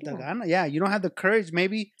ganas. I said the no. gana. Yeah, you don't have the courage.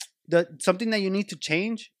 Maybe something that you need to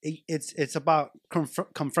change. It's about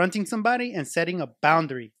confronting somebody and setting a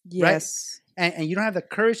boundary, Yes. and you don't have the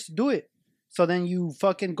courage to do it. So then you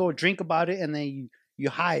fucking go drink about it, and then you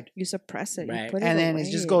hide, You suppress it. Right. You put it and then away.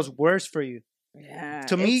 it just goes worse for you. Yeah.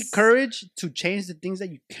 To me, it's- courage to change the things that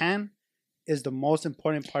you can is the most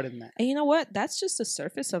important part in that. And you know what? That's just the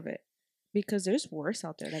surface of it, because there's worse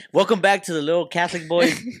out there. Like Welcome back to the Little Catholic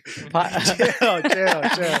Boys.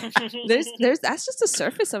 chill. there's that's just the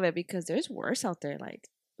surface of it, because there's worse out there. Like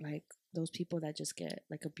those people that just get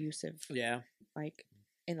like abusive, Yeah. like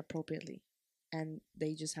inappropriately, and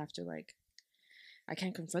they just have to like, I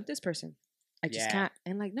can't confront this person. I just Yeah. can't.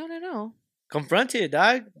 And like, no. Confront it,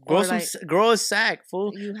 dog. Or like- Grow a sack,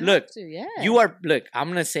 fool. You have Look, to. Yeah. look, I'm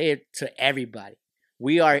going to say it to everybody.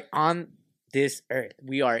 We are on this earth.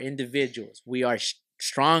 We are individuals. We are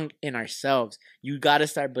strong in ourselves. You got to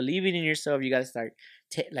start believing in yourself. You got to start,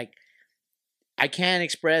 I can't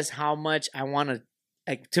express how much I want to,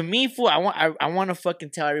 like, to me, fool, I want to fucking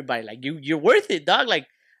tell everybody, like, you're worth it, dog. Like,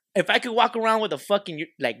 if I could walk around with a fucking,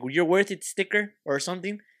 like, you're worth it sticker or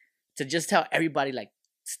something, to just tell everybody, like,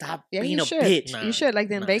 stop Yeah, being you a should. bitch. Nah. You should, like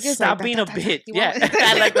in Nah. Vegas. Stop like, being da, a da, da, da. bitch. You Yeah,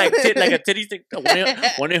 want- like a titty stick.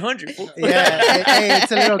 1-800. fool. Yeah, hey,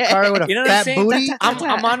 it's a little car with a You know what I'm fat saying? booty.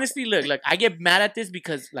 I'm honestly look. I get mad at this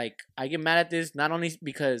because I get mad at this not only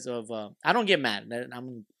because of I don't get mad. I'm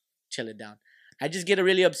gonna chill it down. I just get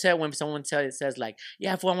really upset when someone says like,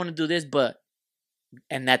 yeah, fool, I want to do this, but,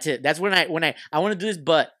 and that's it. That's when I want to do this,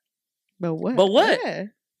 but But But what? Yeah.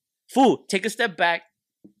 fool, take a step back,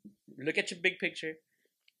 look at your big picture,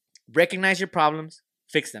 recognize your problems,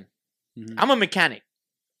 fix them. Mhm. I'm a mechanic.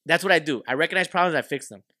 That's what I do. I recognize problems, I fix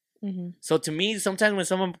them. Mm-hmm. So to me, sometimes when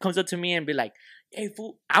someone comes up to me and be like, "Hey,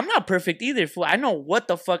 fool, I'm not perfect either, fool. I know what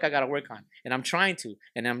the fuck I gotta work on, and I'm trying to,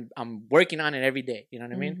 and I'm working on it every day." You know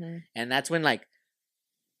what I mean? Mm-hmm. And that's when like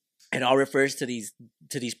it all refers to these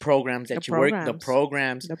programs that The you work, the programs.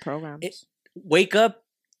 programs. The programs. Wake up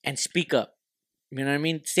and speak up. You know what I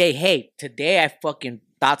mean? Say, "Hey, today I fucking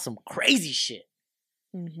thought some crazy shit,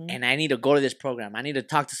 Mm-hmm. and I need to go to this program. I need to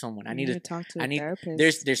talk to someone. I need to talk to I a need-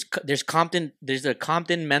 therapist. there's a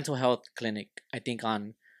Compton mental health clinic, I think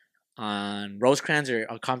on Rosecrans or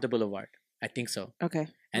Compton Boulevard. I think so. Okay.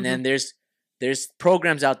 And then there's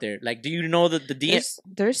programs out there. Like, do you know the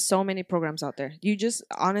There's so many programs out there. You just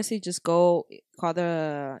honestly just go call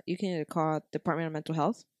you can either call Department of Mental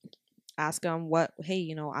Health, ask them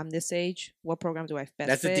hey, I'm this age, what program do I best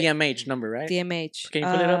that's the fit? DMH number, right? DMH. Can you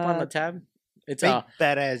pull it up on the tab? It's Big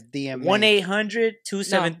fat ass DM.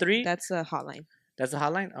 1-800-273. That's a hotline. That's the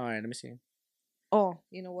hotline. All right, let me see. Oh,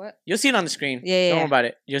 you know what? You'll see it on the screen. Yeah, Don't worry about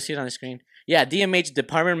it. You'll see it on the screen. Yeah, DMH,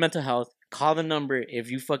 Department of Mental Health. Call the number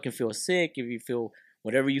if you fucking feel sick, if you feel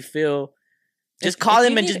whatever you feel. Just call if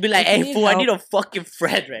them you and need- just be like, if you "Hey, need fool, I need a help- fucking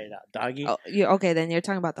friend right now, doggy." Oh, okay. Then you're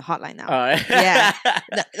talking about the hotline now. All right. Yeah.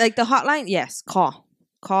 Like the hotline, yes. Call,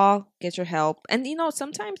 get your help. And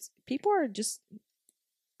sometimes people are just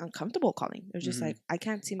uncomfortable calling. They're just Mhm. like, I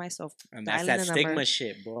can't see myself And that's dialing that the number. stigma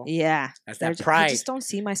shit, bro. Yeah. That's They're that just, I pride. just don't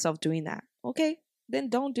see myself doing that. Okay, then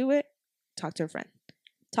don't do it. Talk to a friend.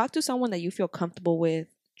 Talk to someone that you feel comfortable with,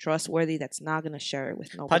 trustworthy, that's not gonna share it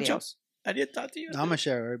with nobody Pancho? else. I didn't talk to you. I'm gonna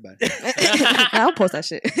share with everybody. I'll post that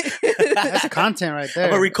shit. That's content right there. I'm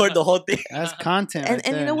gonna record the whole thing. That's content. and right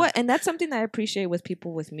and you know there. what? And that's something that I appreciate with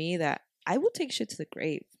people with me, that I will take shit to the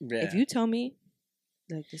grave. Yeah. If you tell me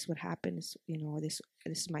like this would happen, this this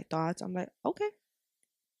is my thoughts, I'm like, okay.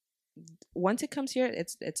 Once it comes here,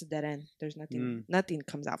 it's a dead end. There's nothing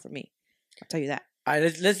comes out for me. I'll tell you that. All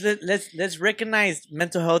right, let's recognize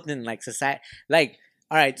mental health in like society. Like,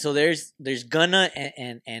 all right, so there's Gunna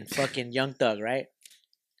and fucking Young Thug, right?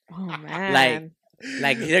 Oh man.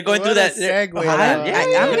 Like they're going What through a that. segue, Hold dog. on.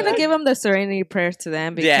 I'm gonna give them the serenity prayers to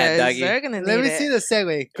them because Yeah, doggy. they're gonna need Let me it. see the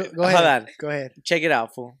segue. Go ahead. Hold on. Go ahead. Check it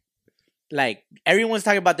out, fool. Like everyone's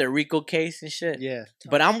talking about their Rico case and shit, Yeah.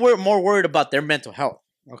 but I'm more worried about their mental health.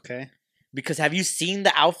 Okay. Because have you seen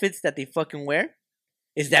the outfits that they fucking wear?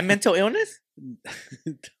 Is that mental illness?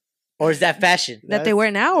 Or is that fashion? that they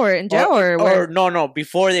wear now or in jail or no,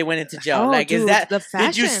 before they went into jail. Oh, like, is dude, that the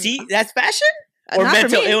Did you fashion. see that's fashion or not for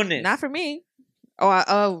mental me. illness? Not for me.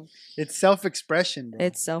 Oh, It's self-expression, bro.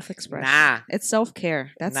 it's self-expression. Nah, It's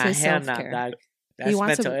self-care. That's nah, his hell nah, self-care. dog. That's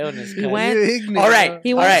wants to- mental illness. he cuz. went- You ignorant, All right. bro.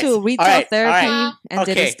 He All went right, to all retail right, therapy all right. and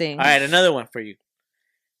did Okay, his thing. all right. Another one for you.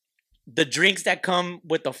 The drinks that come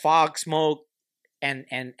with the fog smoke and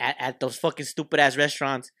at those fucking stupid ass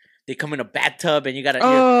restaurants, they come in a bathtub and you gotta.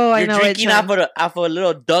 Oh, I you're know. drinking off of a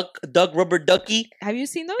little duck rubber ducky. Have you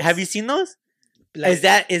seen those? Have you seen those? Like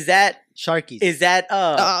Is that Sharkies?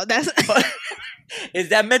 Oh, that's is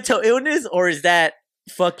that mental illness or is that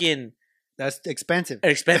fucking That's expensive.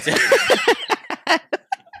 expensive?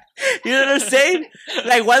 You know what I'm saying?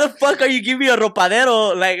 Like, why the fuck are you giving me a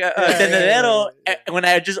ropadero, like a tendedero, when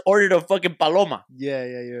I just ordered a fucking paloma? Yeah.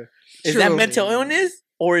 Is that True. mental illness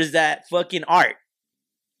or is that fucking art?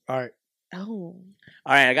 All right. Oh.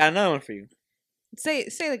 All right, I got another one for you. Say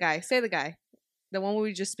the guy. Say the guy. The one we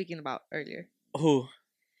were just speaking about earlier. Who?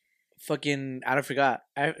 Fucking, I forgot.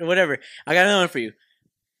 Whatever. I got another one for you.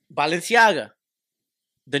 Balenciaga.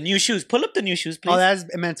 The new shoes. Pull up the new shoes, please. Oh, that's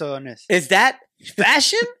mental illness. Is that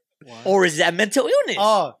fashion What? or is that mental illness?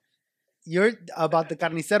 Oh, you're about the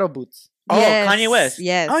carnicero boots. Oh, Yes, Kanye West.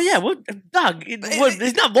 yes. Oh, yeah. Well, dog,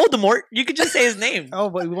 it's not Voldemort. You could just say his name. Oh,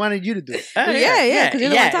 but we wanted you to do it. Yeah, 'cause you're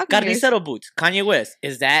the one talking here. Carnicero boots. Kanye West.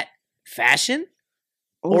 Is that fashion?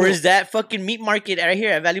 Or is that fucking meat market right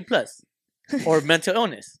here at Value Plus? Or mental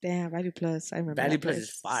illness? Damn, Value Plus. I remember Value that Plus place.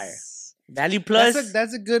 is fire. Value Plus,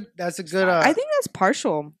 That's a good. I think that's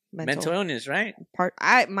partial mental illness, right?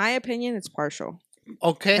 My opinion, it's partial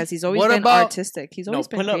Okay. because he's always What been about- artistic. He's always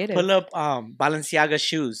been pull creative. up Balenciaga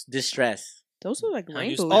shoes, distress. Those are like How you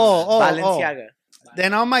rain spell boots. Oh, Balenciaga.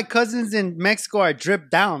 Then all my cousins in Mexico are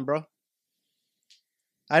dripped down, bro.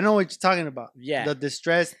 I know what you're talking about. Yeah. The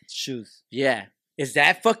distressed shoes. Yeah. Is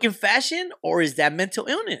that fucking fashion or is that mental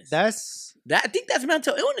illness? That's I think that's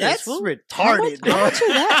mental illness. that's fool. retarded, bro. How much is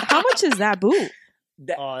that? How much is that boot?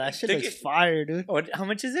 Oh, that shit Think looks it- fire, dude. How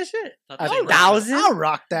much is this shit? That's like 1,000? I'll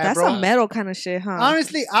rock that, That's bro. a metal kind of shit, huh?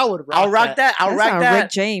 Honestly, I would rock I'll rock that. I'll That's rock a that.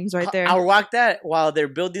 Rick James right there. I'll rock that while they're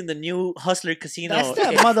building the new Hustler Casino. That's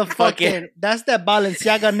that in motherfucking. fucking- That's that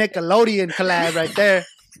Balenciaga Nickelodeon collab right there.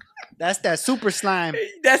 That's that super slime.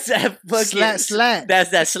 That's that fucking Slat. That's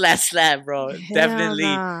that slap, bro. Hell Definitely.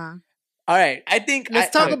 nah. All right, I think Let's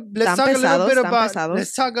talk. Let's Están talk a little pesados, bit están about. pesados.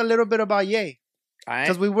 Let's talk a little bit about Ye, All right.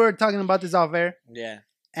 because we were talking about this off air, Yeah.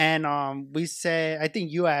 and we said I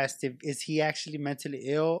think you asked if is he actually mentally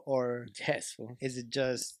ill or Yes. Fool. is it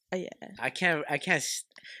just Oh, yeah. I can't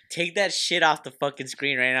take that shit off the fucking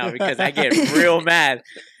screen right now because I get real mad.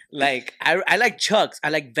 Like I like Chucks, I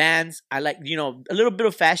like Vans, I like a little bit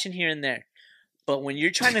of fashion here and there. But when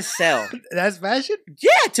you're trying to sell, that's fashion?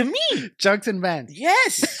 yeah, to me, Chucks and Vans.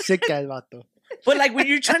 yes. Sick guy, vato. But like when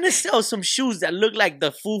you're trying to sell some shoes that look like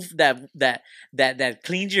the foof that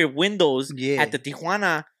cleans your windows Yeah. at the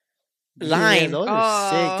Tijuana Yeah, line, those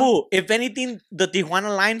are sick. fool. If anything, the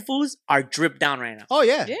Tijuana line fools are dripped down right now. Oh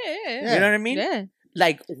yeah, Yeah. You know what I mean? Yeah.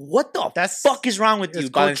 Like, what the That's- fuck is wrong with it's you,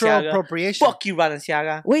 cultural Balenciaga? appropriation. Fuck you,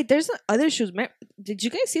 Balenciaga. Wait, there's other shoes. Did you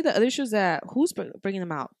guys see the other shoes that who's bringing them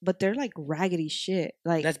out? But they're like raggedy shit.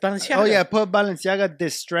 Like, That's Balenciaga. Oh yeah, put Balenciaga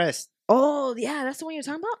distressed. oh yeah, that's the one you're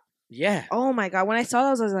talking about. Yeah. Oh my god, when I saw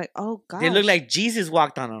those, I was like, oh god, They look like Jesus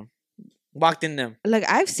walked in them. like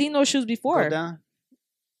I've seen those shoes Go before. down.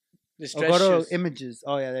 The Or stretch go to shoes. images.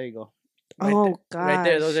 Oh yeah, there you go. Right Oh there. god, Right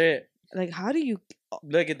there, those are it. like how do you?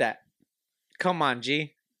 Look at that. Come on,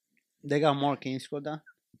 G. They got more. Can you scroll down?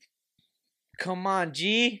 Come on,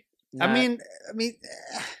 G. I Nah. mean,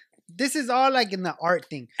 this is all like in the art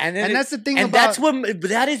thing, and and that's the thing and about. that's what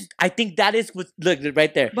that is. I think that is what. Look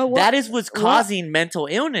right there. But what- that is what's causing mental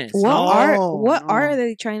illness. What No, art? What no. art are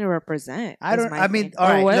they trying to represent? I is don't- my I mean, thing. all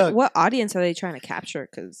Or right, what, look. what audience are they trying to capture?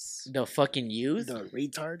 Because The fucking youth. the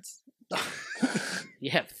retards.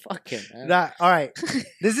 Yeah, fuck him. Man. Nah, all right,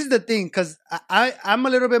 this is the thing because I'm a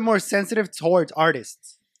little bit more sensitive towards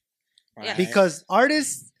artists Alright. because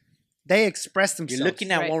artists they express themselves. You're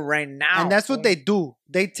looking at Right. one right now, and that's what fool. they do.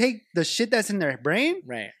 They take the shit that's in their brain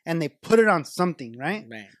Right, and they put it on something, right?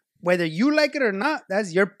 right. Whether you like it or not,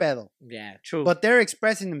 that's your pedo. Yeah, true. But they're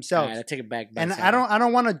expressing themselves. Alright, I take it back. And Balenciaga. I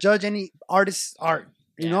don't want to judge any artist's art,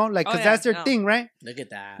 you Yeah. know, like Oh, because yeah, that's their no. thing, right? Look at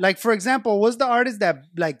that. Like for example, was the artist that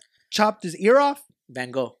like chopped his ear off? Van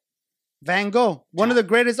Gogh. Van Gogh, one of the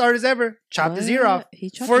greatest artists ever, chopped his ear off He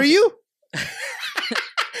chopped for his- you.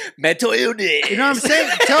 Mental illness. You know what I'm saying?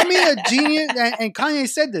 Tell me a genius, and Kanye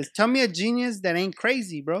said this. Tell me a genius that ain't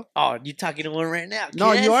crazy, bro. Oh, you talking to one right now?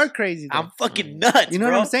 No, Yes? you are crazy. Though. I'm fucking nuts. You know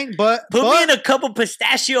bro. what I'm saying? But Put me in a couple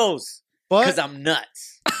pistachios because but I'm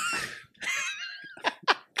nuts.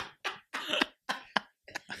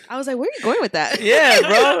 I was like, where are you going with that? Yeah,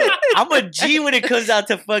 bro. I'm a G when it comes out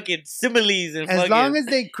to fucking similes and as fucking. long as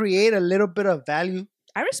they create a little bit of value,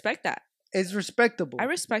 I respect that. it's respectable. I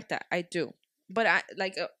respect that. I do. But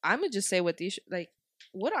I'm gonna just say what these like.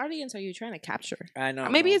 What audience are you trying to capture? I know.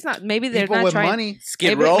 Maybe bro. it's not. Maybe they're People not with trying. money.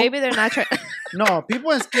 Skid Maybe, Row. maybe they're not trying. No,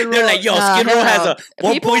 people in Skid Row. They're like, yo, Nah, Skid Row hell has no.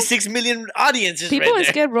 a People- 1.6 million audiences People right in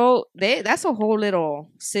there. Skid Row, that's a whole little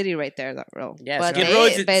city right there. That row. Yeah, But Skid they- Row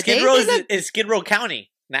is but Skid they Row think is Skid Row County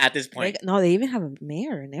at this they, point. no, they even have a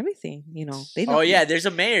mayor and everything. You know, they. Oh yeah, there's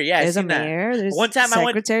a mayor. Yeah, there's I a seen that. mayor. There's One time I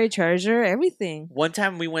went- secretary, treasurer, everything. One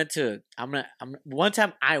time we went to one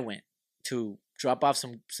time I went to drop off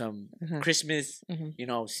some Mhm. Christmas,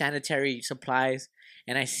 Mhm. sanitary supplies,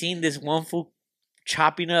 and I seen this one fool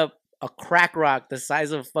chopping up a crack rock the size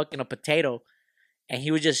of fucking a potato, and he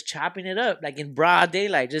was just chopping it up like in broad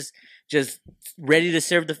daylight, just ready to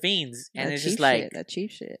serve the fiends, and That it's just cheap like shit, that cheap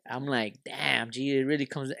shit. I'm like, damn, gee, it really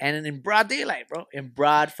comes, and in broad daylight, bro, in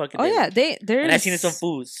broad fucking. Oh yeah, daylight. there's. And I seen some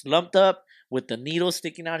food slumped up with the needle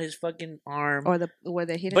sticking out his fucking arm. Or where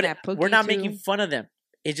they're hitting But that pookie we're not too. making fun of them.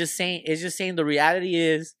 It's just saying the reality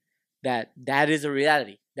is that is a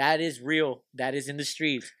reality. That is real. That is in the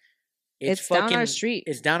streets. It's down our street.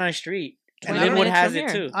 It's down our street. And 20 Linwood minutes has from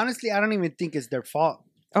it here. too. Honestly, I don't even think it's their fault.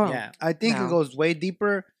 Oh Yeah. I think No. it goes way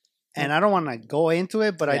deeper, and I don't want to go into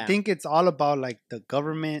it, but Yeah. I think it's all about like the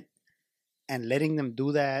government and letting them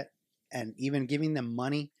do that, and even giving them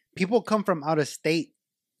money. People come from out of state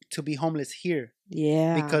to be homeless here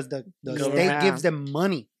yeah. because the Government. state gives them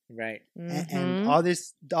money Right. and Mhm. all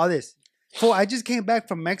this. So I just came back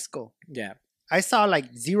from Mexico. Yeah. I saw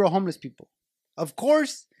like 0 homeless people. Of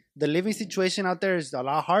course, the living situation out there is a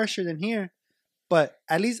lot harsher than here. But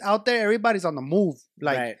at least out there, everybody's on the move.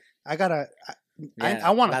 Like, Right.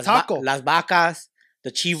 I want a taco. Las vacas,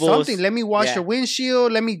 the chivos. Something. Let me wash your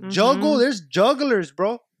windshield. Let me juggle. There's jugglers,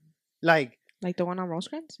 bro. Like the one on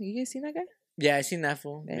Rosecrans. You guys seen that guy? Yeah, I seen that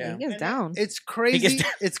fool. Yeah. He gets down. It's crazy.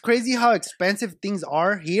 It's crazy how expensive things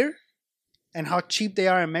are here and how cheap they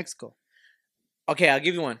are in Mexico. Okay, I'll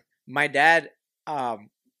give you one. My dad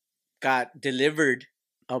got delivered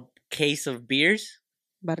a case of beers.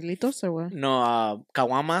 Barlitos or what? No,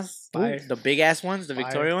 caguamas. The big ass ones, the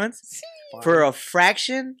Victoria ones. Fire. For a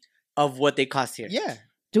fraction of what they cost here. Yeah.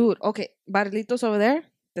 Dude, okay. Barlitos over there,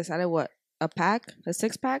 te sale what? A pack? A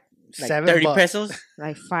 6-pack? Like $7. 30 pesos.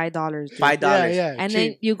 Like $5. Dude. $5. Yeah, And cheap.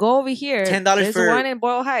 then you go over here. $10 there's for one in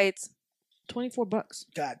Boyle Heights. $24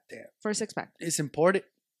 God damn. for a 6-pack. It's imported.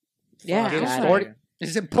 Yeah. Get it I'm started. like,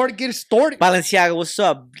 It's important. Get it started. Balenciaga, what's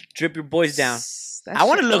up? Drip your boys down. I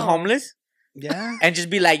want to look homeless Yeah. and just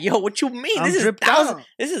be like, yo, what you mean? I'm This is dripped 1,000. out.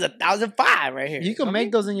 This is 1,005 right here. You can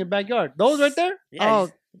make those in your backyard. Those right there. Yeah, Oh,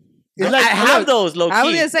 It's I have look, those low key. I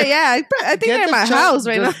was going to say, yeah. I think get they're in the my chunk, house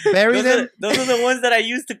right now. just Bury them. Those are the ones that I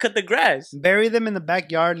use to cut the grass. Bury them in the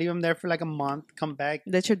backyard. Leave them there for like a month. Come back.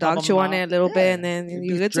 Let your Pop dog 'em chew on out. it a little Yeah. bit, and then It'd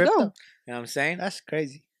you're be good to dripped go. up. You know what I'm saying? That's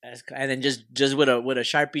crazy. And then just with a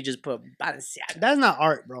Sharpie, just put Balenciaga. That's not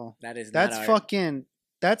art, bro. That's That's not art. fucking.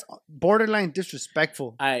 That's borderline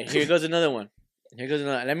disrespectful. All right, here goes another one.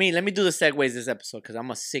 Let me do the segues this episode because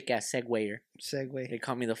I'm a sick ass segwayer. Segue. They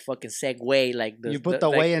call me the fucking segway. Like You put the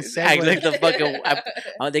way in I segue. like the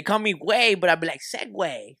fucking. They call me way, but I be like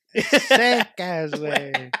segway. Sick ass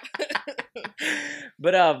way.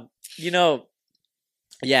 But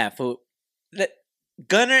yeah, for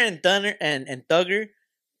Gunner and Thunner and Thugger,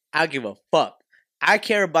 I give a fuck. I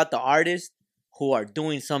care about the artists who are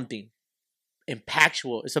doing something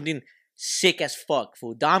impactful, something sick as fuck.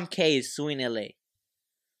 For Dom K is suing LA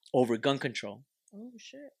over gun control. Oh,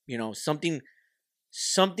 shit. You know, something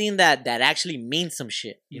that actually means some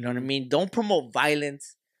shit. You know what I mean? Don't promote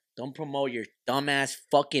violence. Don't promote your dumbass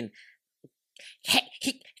fucking.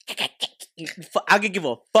 I could give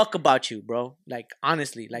a fuck about you, bro. Like,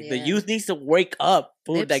 honestly, like the Yeah. youth needs to wake up.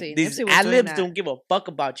 Fool. Like these Nipsey was ad doing libs that. don't give a fuck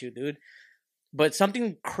about you, dude. But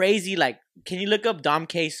something crazy like, can you look up Dom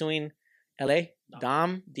K suing LA?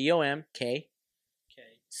 Dom DOMK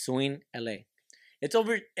suing LA. It's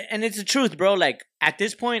over, and it's the truth, bro. Like at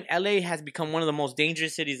this point, LA has become one of the most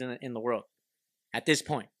dangerous cities in the world. At this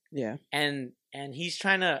point, Yeah. and he's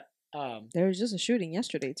trying to, There was just a shooting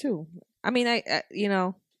yesterday, too. I mean, and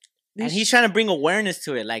he's trying to bring awareness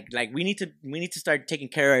to it. Like we need to start taking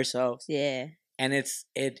care of ourselves. Yeah. And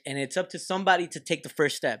it's up to somebody to take the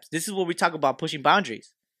first steps. This is what we talk about, pushing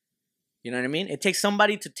boundaries. You know what I mean? It takes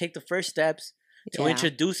somebody to take the first steps to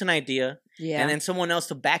introduce an idea, Yeah. and then someone else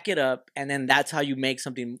to back it up, and then that's how you make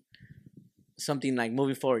something like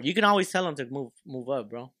moving forward. You can always tell them to move up,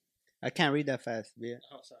 bro. I can't read that fast. Yeah.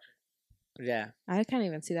 Oh, sorry. Yeah, I can't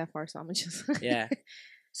even see that far, so I'm just. yeah.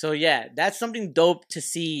 So yeah, that's something dope to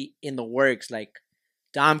see in the works. Like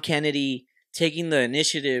Dom Kennedy taking the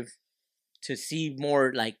initiative to see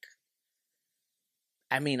more. Like,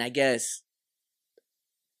 I mean, I guess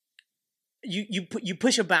you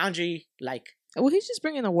push a boundary like. Well, he's just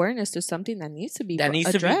bringing awareness to something that needs to be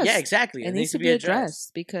Addressed. Yeah, exactly. It needs to be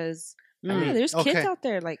addressed because there's kids Okay. out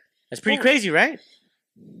there like. That's pretty crazy, right?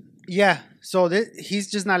 Yeah. So he's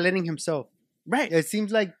just not letting himself. Right. It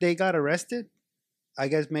seems like they got arrested. I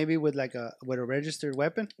guess maybe with a registered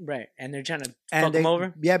weapon. Right. And they're trying to And fuck him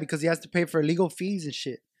over. Yeah, because he has to pay for legal fees and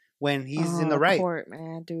shit when he's in the right. Court,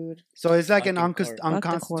 man, dude. So it's like an Fucking court.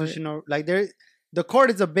 unconstitutional. Like the court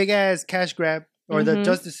is a big ass cash grab, or the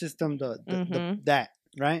justice system, that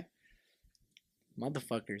right.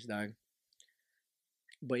 Motherfuckers, dog.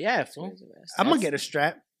 But yeah, fool. I'm gonna get a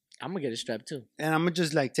strap, I'm gonna get a strap too. and I'm gonna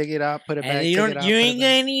just like take it out, put it back. And you take it out, you put it ain't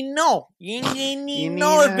back. gonna need know. You ain't gonna need You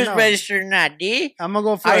know need if to it's know. registered or not, D. I'm gonna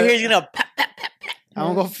go for. I hear he's gonna pop, pop, pop, pop. I'm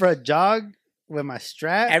gonna go for a jog with my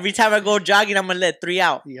strap. Every time I go jogging, I'm gonna let 3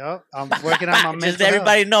 out. Yup, I'm working on my mental Just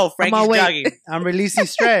everybody know Frankie's on my way. jogging. health. I'm releasing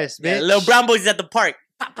stress, Yeah, bitch. little brown boys at the park.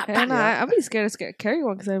 Pop, pop, And pop. I'd be scared to carry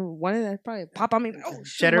one because I wanted to probably pop on me. Oh,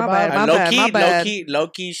 shoot, Cheddar my Bob. bad, my low bad, key, my bad. low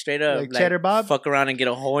key, straight up, Like Cheddar Bob? fuck around and get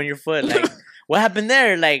a hole in your foot. Like, what happened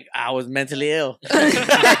there? Like, I was mentally ill.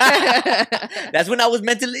 That's when I was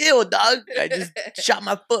mentally ill, dog. I just shot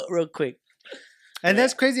my foot real quick. And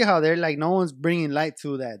that's crazy how they're like no one's bringing light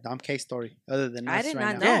to that Dom K story other than us I did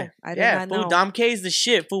right not now. know. Yeah, I did not fool, know. Dom K is the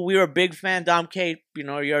shit. Fool, we were a big fan. Dom K,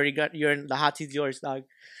 you're in the hot seat's yours, dog.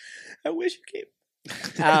 I wish you came.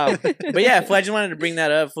 But yeah, fool, I just wanted to bring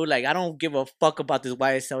that up, fool. Like, I don't give a fuck about this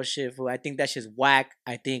YSL shit, fool. I think that shit's whack.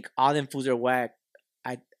 I think all them fools are whack.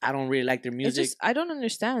 I don't really like their It's music. just I don't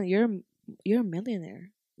understand. You're a millionaire.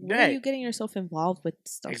 Why are Right. you getting yourself involved with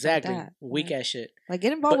stuff Exactly. like that? Weak Like, ass shit. like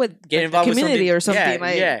get involved But with get like, involved the with community something, or something.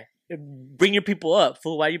 Yeah, like yeah. Bring your people up,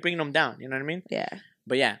 fool. Why are you bringing them down? You know what I mean? yeah.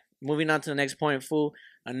 But yeah, moving on to the next point, fool.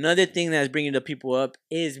 Another thing that's bringing the people up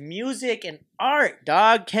is music and art,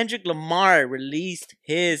 dog. Kendrick Lamar released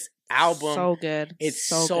his album. So good. It's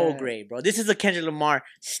so so good. great, bro. This is a Kendrick Lamar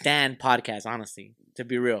stan podcast, honestly. To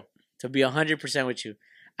be real. To be 100% with you.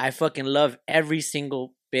 I fucking love every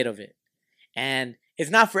single bit of it. And it's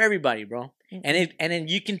not for everybody, bro. And then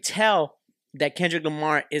you can tell that Kendrick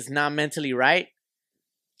Lamar is not mentally right.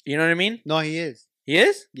 You know what I mean? No, he is. He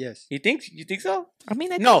is? Yes. You think so? I mean,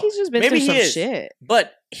 I think No, he's just been maybe through some he is. shit.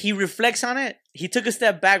 But he reflects on it. He took a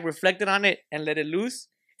step back, reflected on it, and let it loose.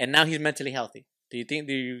 And now he's mentally healthy. Do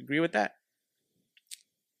you agree with that?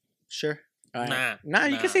 Sure. All right. Nah,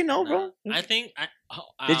 you can say no, bro. I think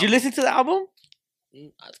Did you listen to the album?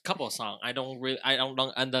 a couple of songs. I don't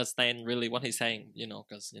understand really what he's saying,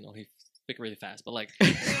 because he speak really fast. But like,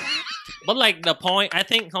 but like the point, I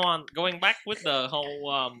think. Come on, going back with the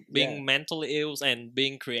whole being mentally ill and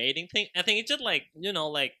being creating thing. I think it's just like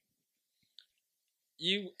like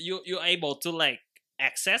you're able to like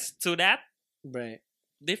access to that Right.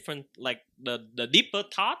 different like the deeper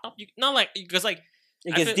thought of you. Not like because like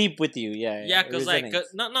It I gets feel- deep with you, yeah. yeah, it because like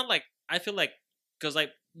resonates. not like I feel like because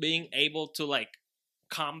like being able to like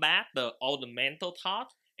combat all the mental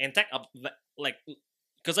thought and take up like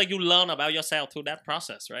because like you learn about yourself through that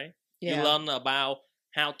process, right? Yeah. You learn about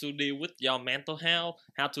how to deal with your mental health,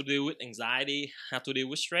 how to deal with anxiety, how to deal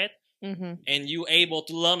with stress, Mm-hmm. and you able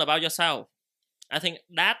to learn about yourself. I think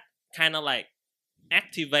that kind of like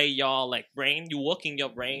activate your like brain. You working your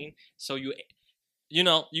brain, so you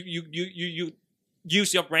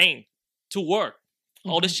use your brain to work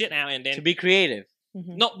all the shit out, and then To be creative.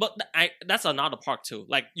 Mm-hmm. no, but that's another part too.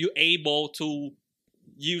 Like you able to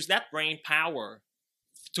use that brain power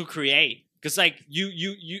to create, because like you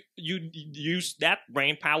use that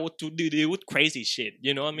brain power to deal with crazy shit.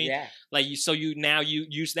 You know what I mean? Yeah. Like you now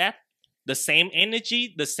use that the same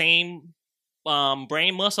energy, the same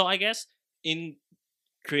brain muscle, I guess, in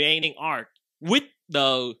creating art with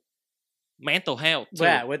the mental health too.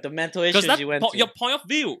 Yeah, with the mental Because issues that's you went through. your point of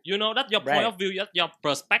view, that's your point Right. of view, your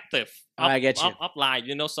perspective Oh, I get you. of life,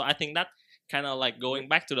 so I think that kind of like going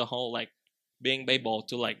back to the whole like being able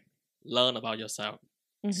to like learn about yourself.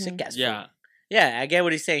 Mm-hmm. Sick ass Yeah. fool. Yeah, I get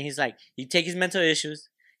what he's saying. He's like, he take his mental issues,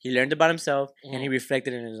 he learned about himself, and he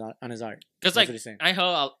reflected in on his art. Because That's like what he's saying.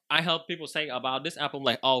 I heard people say about this album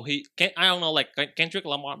like, oh, I don't know, like Kendrick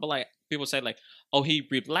Lamar, but like people say like, oh, he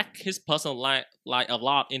reflect his personal life like a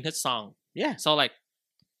lot in his song. Yeah. So like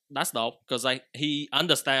that's dope because like he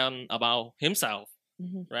understand about himself,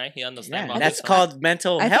 Mm-hmm. right? He understand Yeah, about and that's himself. called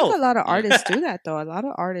mental I health. think a lot of artists do that though. A lot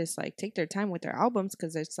of artists like take their time with their albums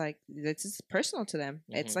because it's like it's just personal to them.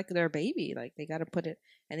 It's Mhm. like their baby. Like they gotta put it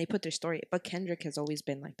and they put their story. But Kendrick has always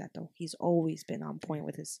been like that though. He's always been on point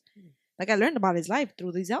with his. Like I learned about his life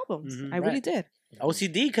through these albums. Mhm. I really Right. did.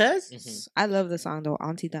 OCD, cuz. Mhm. I love the song though,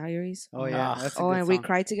 Auntie Diaries. Oh yeah, Ah. that's a Oh, good and we song.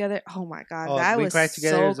 cried together. Oh my god, Oh, that We was Cried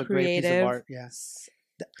Together so is a great piece creative. of art. Yeah.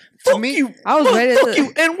 Fuck me- you. I was ready fuck to.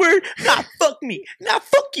 you, N-word. Nah, fuck me. Nah,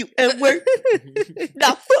 fuck you, N-word.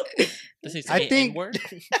 Nah, fuck me. Does he I say think- N-word?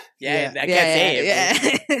 Yeah, Yeah. I can't say it.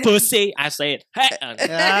 Yeah. Pussy, I say it. Hey,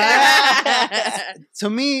 Ah. To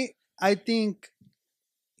me, I think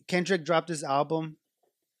Kendrick dropped this album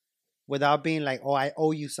without being like, "Oh, I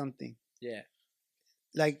owe you something." Yeah,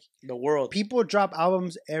 Like the world. people drop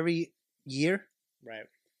albums every year Right.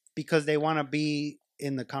 because they want to be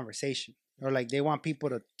in the conversation, or like they want people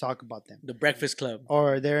to talk about them, The Breakfast Club.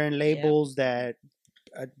 or they're in labels that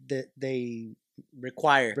they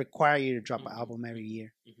Require. require you to drop an album every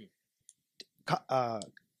year. Mhm.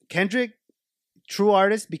 Kendrick, true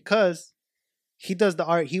artist, because he does the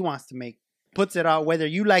art he wants to make, puts it out whether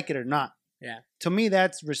you like it or not. Yeah. To me,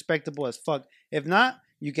 that's respectable as fuck. If not,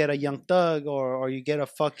 you get a Young Thug or you get a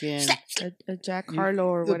fucking a Jack you- Harlow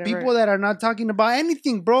or the whatever. people that are not talking about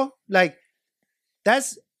anything, bro. Like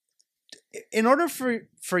that's in order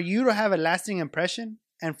for you to have a lasting impression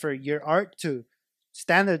and for your art to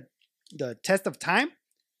stand the test of time,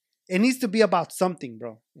 it needs to be about something,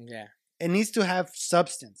 bro. Yeah. It needs to have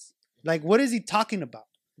substance. Like, what is he talking about?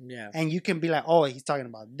 Yeah. And you can be like, oh, he's talking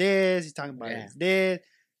about this, he's talking about Yeah. this.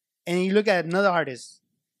 And you look at another artist.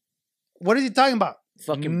 What is he talking about?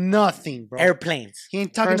 Fucking nothing, bro. airplanes. He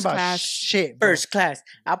ain't talking First about class. shit, bro. First class.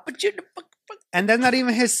 I'll put you in the fuck. And that's not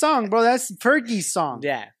even his song, bro. That's Fergie's song.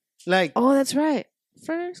 Yeah. Like, Oh, that's right.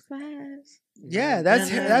 First class. Yeah,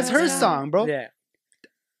 that's her song, bro. Yeah.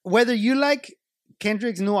 Whether you like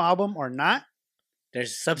Kendrick's new album or not,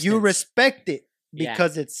 There's substance. you respect it Yeah.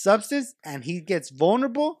 because it's substance and he gets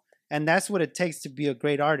vulnerable, and that's what it takes to be a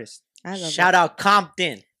great artist. I love Shout it. out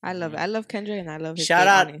Compton. I love it. I love Kendrick and I love his Shout gay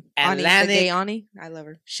out Ani. Atlantic. Ani, the gay Ani. I love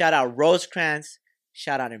her. Shout out Rosecrans.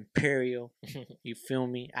 Shout out Imperial. You feel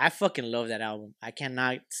me? I fucking love that album. I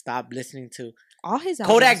cannot stop listening to All his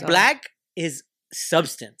albums, Kodak though. Black is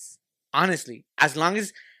substance. Honestly,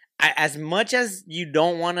 as much as you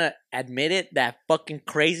don't want to admit it, that fucking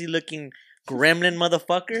crazy looking gremlin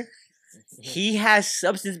motherfucker, he has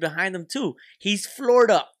substance behind him too. He's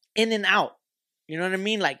Florida in and out. You know what I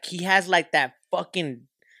mean? Like he has like that fucking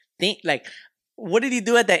thing. Like, what did he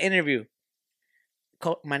do at that interview?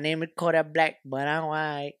 My name is Kodak Black, but I'm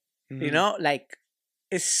white. Mm-hmm. You know, like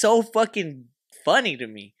it's so fucking funny to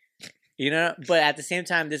me. You know, but at the same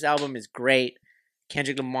time, this album is great.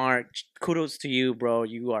 Kendrick Lamar, kudos to you, bro.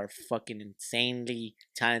 You are fucking insanely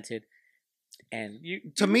talented. And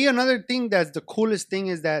to me, another thing that's the coolest thing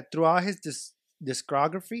is that throughout his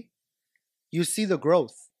discography, you see the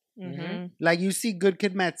growth. Mm-hmm. Like you see Good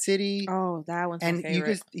Kid, Mad City. Oh, that one's and my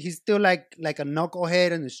favorite. he's still like a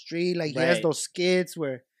knucklehead in the street. Like he has Right. those skits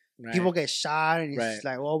where right, people get shot, and he's Right. just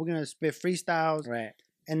like, "Oh, we're gonna spit freestyles." right,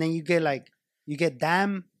 And then you get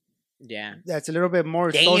Damn. yeah. That's a little bit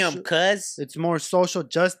more Damn, social. cuz. It's more social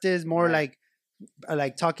justice, more Right.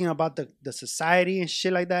 like talking about the society and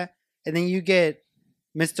shit like that. And then you get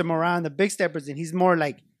Mr. Moran, the Big Steppers, and he's more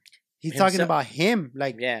like he's talking Himself. about him.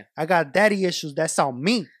 Like, Yeah. I got daddy issues. That's on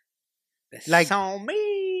me. That's Like, on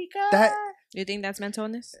me, cuz. that- You think that's mental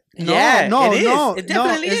illness? No, Yeah, no, it is. no, It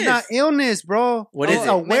definitely no. It's is. not illness, bro. What It's is it?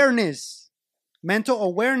 awareness, mental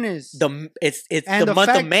awareness. It's And the the month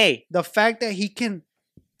of fact- May. The fact that he can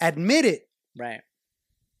admit it. Right.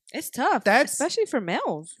 It's tough. That's- especially for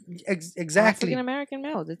males. Exactly. African American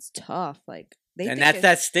males. It's tough. Like they And think that's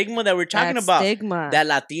it's- that stigma that we're talking that about. Stigma. That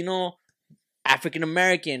Latino, African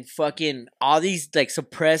American, fucking all these like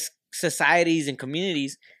suppressed societies and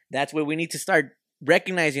communities. That's where we need to start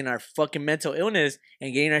recognizing our fucking mental illness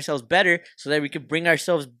and getting ourselves better so that we can bring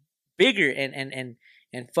ourselves bigger and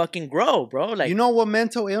fucking grow, bro. Like, You know what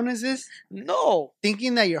mental illness is? no,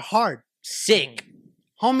 Thinking that you're hard. sick,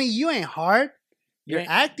 Homie, you ain't hard. You You're ain't-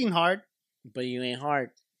 acting hard. but you ain't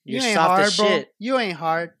hard. You You're ain't soft hard, as bro. shit. You ain't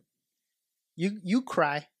hard. You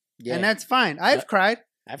cry. Yeah, And that's fine. I've cried.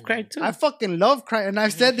 I've cried too. I fucking love crying. And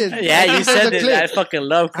I've said this. yeah, you There's said a this. clip. I fucking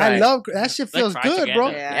love crying. I love that shit feels cry good, bro.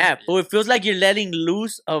 together. Yeah, but it feels like you're letting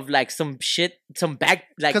loose of like some shit, some back,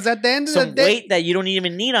 like Because at the end of the some day, weight that you don't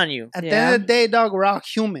even need on you. at the Yeah. end of the day, dog, we're all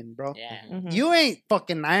human, bro. Yeah, Mhm. You ain't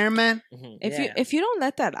fucking Iron Man. Yeah. If you don't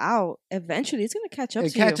let that out, eventually it's gonna catch up It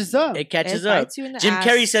to you. catches up. it catches It up. bites you in the Jim ass.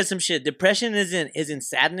 Carrey said some shit. Depression isn't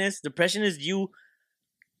sadness. Depression is you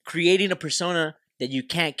creating a persona that you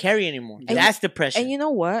can't carry anymore. And That's depression. And you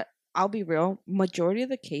know what? I'll be real. Majority of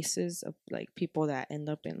the cases of like people that end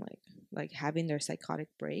up in like having their psychotic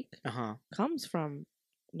break uh-huh. comes from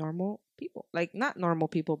normal people. Like not normal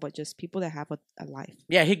people, but just people that have a life.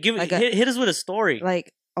 Yeah, hit us with a story.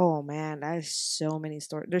 Like, oh man, that is so many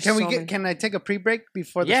stories. There's Can we so get? many. Can I take a pre-break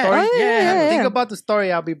before the Yeah. story? Oh, yeah. Think about the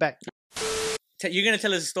story. I'll be back. You're gonna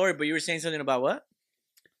tell us a story, but you were saying something about what?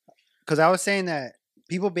 Because I was saying that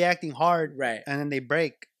people be acting hard, Right. and then they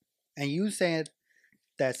break, and you said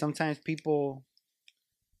that sometimes people,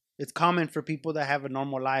 it's common for people that have a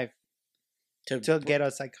normal life to get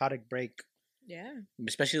a psychotic break. Yeah.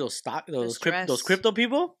 especially those stress. those crypto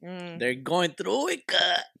people. Mm. They're going through it.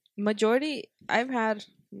 Majority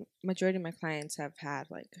of my clients have had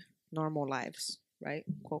like normal lives, right?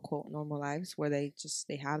 Quote quote normal lives where they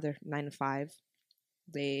have their 9 to 5,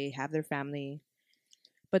 they have their family,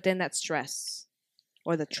 but then that stress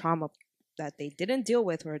or the trauma that they didn't deal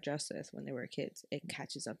with or address with when they were kids, it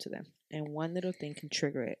catches up to them, and one little thing can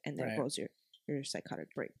trigger it, and there Right. goes your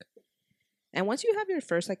psychotic break. And once you have your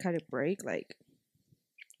first psychotic break, like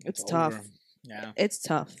it's tough. over. Yeah, It's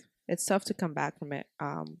tough. It's tough to come back from it.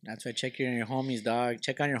 that's why check your homies, dog.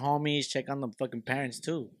 Check on your homies. Check on the fucking parents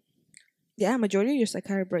too. Yeah, majority of your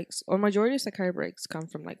psychiatric breaks come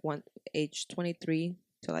from like age 23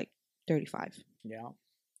 to like 35, Yeah,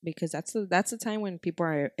 because that's the time when people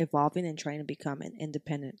are evolving and trying to become an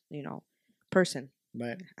independent, person,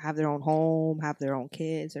 but have their own home, have their own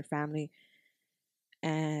kids, their family,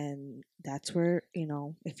 and that's where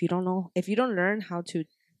if you don't learn how to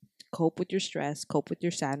cope with your stress, cope with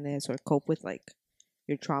your sadness, or cope with like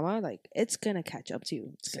your trauma, like it's gonna catch up to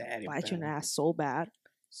you. It's gonna Sad, bite you in the bro. ass so bad,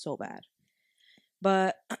 so bad.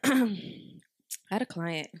 But I had a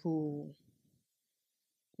client who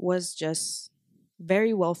was just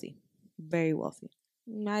Very wealthy. Very wealthy.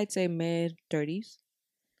 I'd say mid-30s.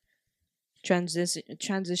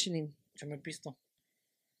 Transitioning Échame pisto.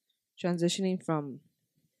 transitioning from,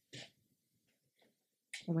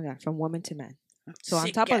 oh my god, from woman to man. So on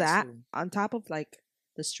Sick top of ass that, fool. on top of like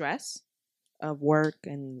the stress of work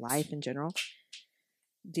and life in general,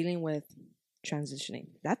 dealing with transitioning,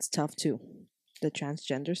 that's tough too. The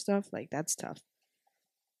transgender stuff, like that's tough.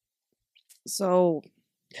 So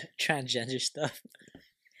Transgender stuff.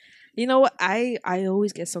 you know what? I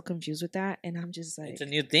always get so confused with that, and I'm just like, It's a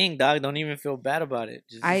new thing, dog. Don't even feel bad about it.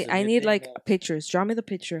 Just, it's a I new need thing, like dog. pictures. Draw me the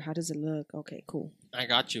picture. How does it look? Okay, cool. I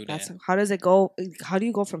got you there. That's how does it go? How do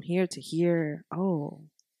you go from here to here? Oh,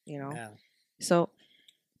 you know. Yeah. So,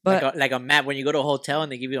 but Like a map. When you go to a hotel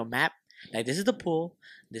and they give you a map, like this is the pool,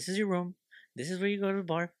 this is your room, this is where you go to the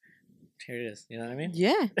bar. Here it is. You know what I mean?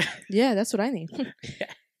 yeah, that's what I need.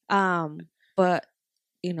 Yeah. But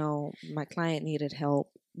you know, my client needed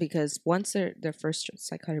help because once their first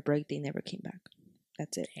psychotic break, they never came back.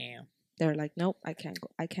 That's it. Damn. They're like, nope, I can't go.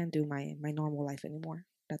 I can't do my normal life anymore.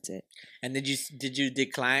 That's it. And did you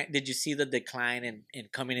decline? Did you see the decline in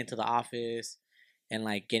coming into the office and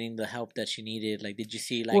like getting the help that she needed? Like, did you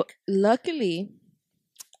see like Well, luckily,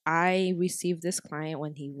 I received this client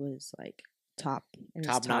when he was like top in his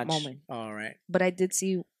top top notch? moment. All right. But I did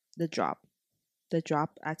see the drop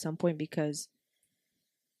at some point because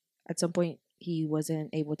at some point he wasn't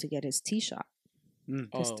able to get his T shot, Mm.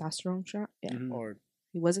 testosterone shot. Yeah, Mhm. Or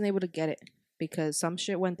he wasn't able to get it because some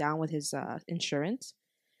shit went down with his insurance,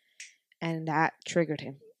 and that triggered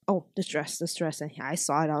him. Oh, the stress, and I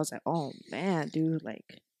saw it. I was like, oh man, dude,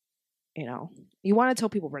 like, you know, you want to tell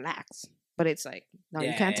people relax, but it's like, no,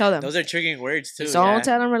 you can't tell them. Those are triggering words too. Don't yeah.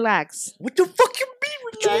 tell them relax. What the fuck you mean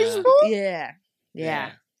relax, Yeah.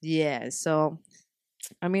 bro? Yeah. So,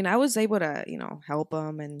 I mean, I was able to, you know, help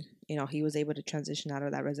him, and you know, he was able to transition out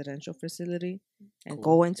of that residential facility and Cool.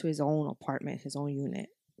 go into his own apartment, his own unit.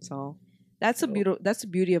 So that's that's the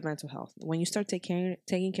beauty of mental health. When you start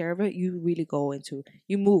taking care of it, you really go into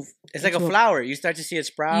you move. It's like a into flower. You start to see it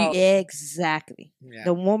sprout. Exactly. Yeah.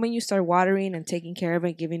 The moment you start watering and taking care of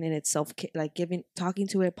it, giving it its self, like talking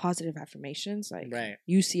to it positive affirmations, like Right.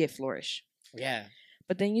 you see it flourish. Yeah.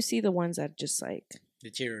 But then you see the ones that just like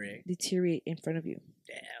Deteriorate in front of you.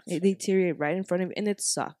 Yeah. They deteriorate right in front of you, and it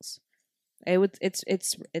sucks.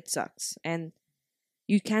 It sucks, and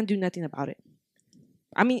you can't do nothing about it.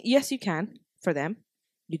 I mean, yes, you can for them.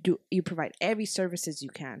 You provide every services you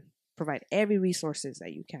can, provide every resources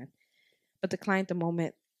that you can, but the client, the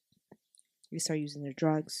moment they start using their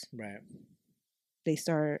drugs, Right. they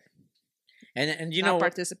start And you not know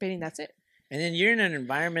participating. That's it. And then you're in an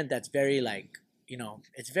environment that's very like, you know,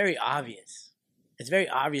 it's very obvious. It's very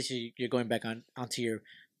obvious you're going back onto your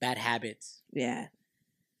bad habits. Yeah.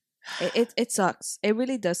 It sucks. It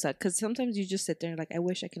really does suck because sometimes you just sit there and like, I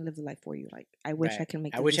wish I can live the life for you. Like, I wish I can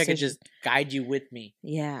make. I wish I could just guide you with me.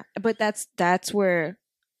 Yeah, but that's where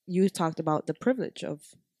you talked about the privilege of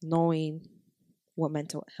knowing what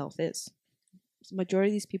mental health is. The majority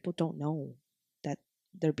of these people don't know that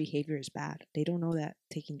their behavior is bad. They don't know that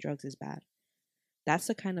taking drugs is bad. That's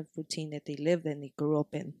the kind of routine that they lived and they grew up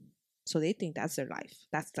in. So they think that's their life.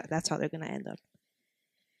 That's how they're gonna end up.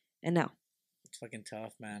 And no, it's fucking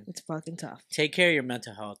tough, man. It's fucking tough. Take care of your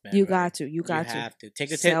mental health, man. You right? got to. You have to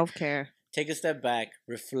take a self-care. Take a step back,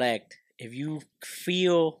 reflect. If you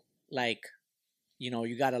feel like, you know,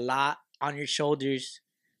 you got a lot on your shoulders,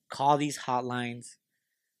 call these hotlines.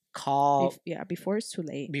 Call before it's too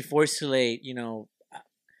late. Before it's too late, you know,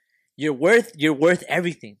 you're worth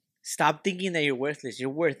everything. Stop thinking that you're worthless. You're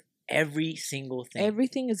worth every single thing.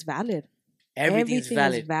 Everything is valid. Everything's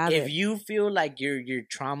valid. If you feel like your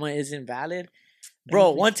trauma isn't valid,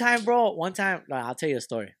 bro, one time, no, I'll tell you a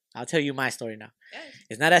story. I'll tell you my story now. Yes.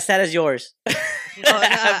 It's not as sad as yours. But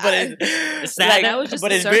it's sad. That was just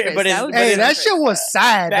that shit was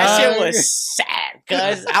sad. That shit was sad,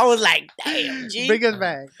 cause I was like, damn, G. Biggest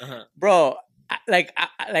bag. Bro,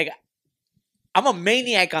 I'm a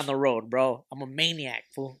maniac on the road, bro. I'm a maniac,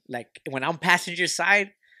 fool. Like, when I'm passenger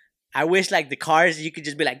side, I wish, like, the cars, you could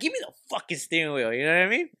just be like, give me the fucking steering wheel. You know what I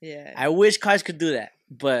mean? Yeah. I wish cars could do that,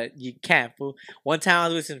 but you can't, fool. One time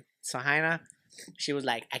I was with Sahina. She was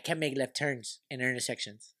like, I can't make left turns in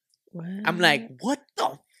intersections. What? I'm like, what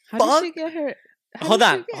the How fuck? Did she get her? Hold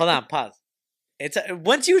on, pause. It's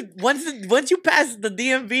once you pass the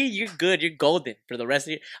DMV, you're good. You're golden for the rest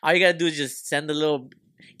of your. All you gotta do is just send a little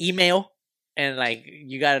email, and like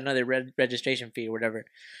you got another registration fee or whatever.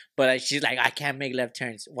 But she's like, I can't make left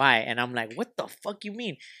turns. Why? And I'm like, what the fuck you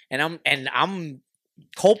mean? And I'm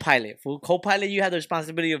co-pilot. For co-pilot, you have the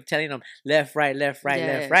responsibility of telling them left, right, left, right,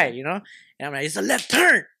 left, right. You know, and I'm like, it's a left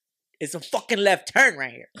turn. It's a fucking left turn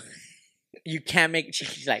right here. You can't make.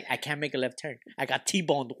 She's like, I can't make a left turn. I got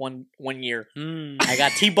T-boned one year. I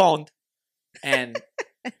got T-boned, and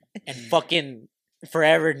fucking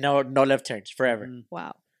forever no left turns forever.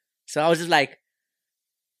 Wow. So I was just like,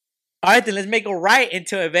 all right, then let's make a right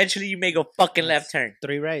until eventually you make a fucking left turn.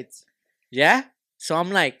 3 rights. Yeah. So I'm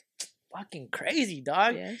like, fucking crazy,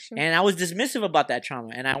 dog. Yeah, sure. And I was dismissive about that trauma.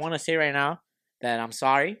 And I want to say right now that I'm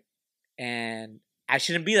sorry, and I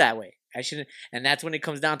shouldn't be that way. I shouldn't. And that's when it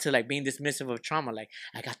comes down to like being dismissive of trauma. Like,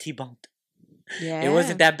 I got T-boned. Yeah. It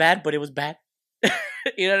wasn't that bad, but it was bad.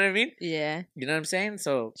 You know what I mean? Yeah. You know what I'm saying?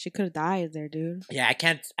 So She could have died there, dude. yeah, I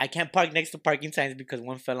can't park next to parking signs because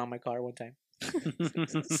one fell on my car one time.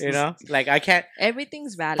 You know, like I can't.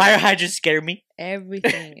 Everything's valid. Fire hydrants scare me.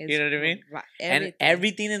 Everything is. You know what I mean? And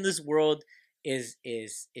everything in this world is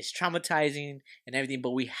traumatizing and everything,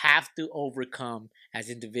 but we have to overcome as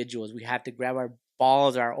individuals. We have to grab our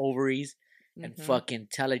balls, our ovaries, and fucking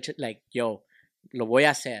tell each like, yo, lo voy a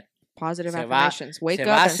hacer. Positive Se va- affirmations. Wake se up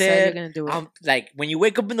va a and say you're hacer. gonna do it. Like when you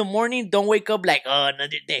wake up in the morning, don't wake up like, oh,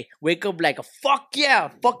 another day. Wake up like, fuck yeah,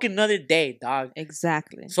 fucking another day, dog.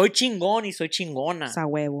 Exactly. Soy chingón y soy chingona. Sa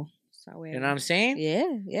huevo. Sa huevo. You know what I'm saying? Yeah,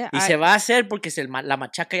 yeah. Y se va a hacer porque la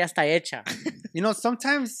machaca ya está hecha. You know,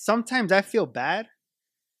 sometimes I feel bad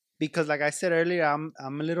because, like I said earlier, I'm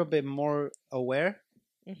a little bit more aware,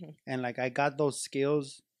 and like I got those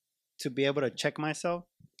skills to be able to check myself,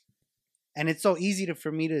 and it's so easy for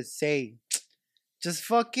me to say, just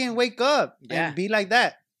fucking wake up and be like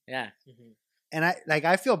that. Yeah. And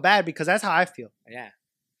I feel bad because that's how I feel. Yeah.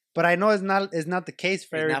 But I know it's not the case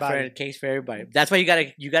for everybody. Not for the case for everybody. That's why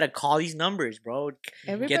you gotta call these numbers, bro.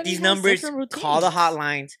 Everybody Get these has numbers. different Call the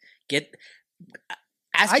routines. hotlines.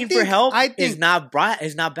 Asking for help is not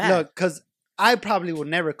bad. Look, because I probably will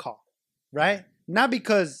never call, right? Not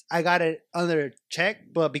because I got it under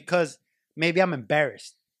check, but because maybe I'm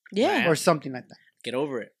embarrassed. Yeah. Or something like that. Get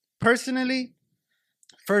over it. Personally,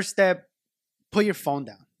 first step, put your phone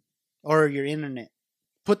down or your internet.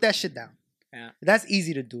 Put that shit down. Yeah. That's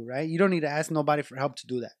easy to do, right? You don't need to ask nobody for help to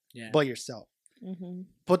do that, but yourself.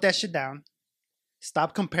 Put that shit down.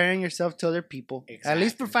 Stop comparing yourself to other people. Exactly. At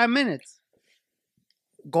least for 5 minutes.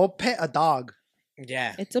 Go pet a dog.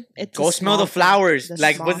 Yeah. It's go smell the flowers.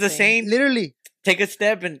 Like, what's the thing. saying? Literally. Take a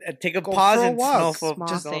step and take a go pause for a and walk. smell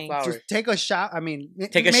flowers. Just take a shower. I mean,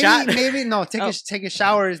 take a shot. Maybe no. Take a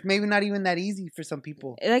shower is maybe not even that easy for some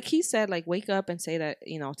people. Like he said, like wake up and say that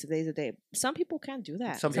today's the day. Some people can't do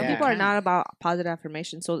that. Some people are can. not about positive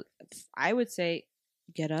affirmation. So I would say,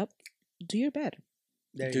 get up, do your bed.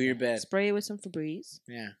 Do your bed. Spray it with some Febreze.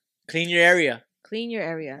 Yeah. Clean your area. Clean your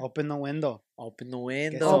area. Open the window. Open the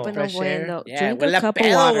window. Yeah, drink a cup of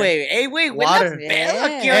water. Hey, wait, water.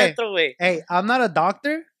 Hey, I'm not a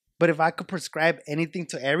doctor, but if I could prescribe anything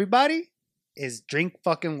to everybody, is drink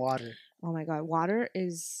fucking water. Oh my god, water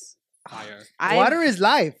is fire. Water is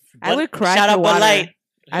life. I would cry Shout for out water. Bud Light.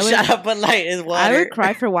 Shout out Bud Light is water. I would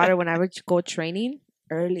cry for water when I would go training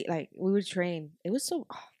early. Like we would train. It was so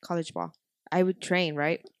college ball. I would train,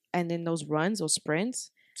 right? And then those runs, those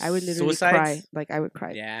sprints, I would literally cry. Like I would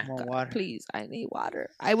cry. Yeah. More God, water. Please, I need water.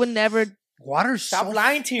 I would never. Water. Stop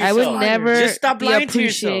lying to yourself. I would never. Just stop lying to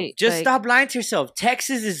yourself. appreciate, Just like- stop lying to yourself.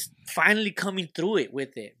 Texas is finally coming through it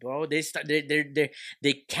with it, bro.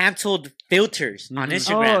 They canceled filters on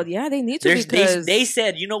Instagram. Oh yeah, they need to because they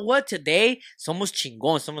said, you know what? Today, somos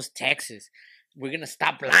chingón, somos Texas. We're gonna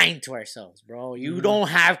stop lying to ourselves, bro. You don't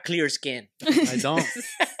have clear skin. I don't.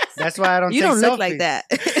 That's why I don't. You take don't look selfies. like that.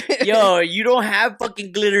 Yo, you don't have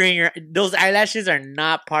fucking glitter in your. Those eyelashes are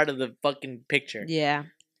not part of the fucking picture. Yeah.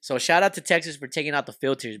 So shout out to Texas for taking out the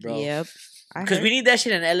filters, bro. Yep. Because we need that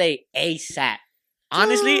shit in LA ASAP.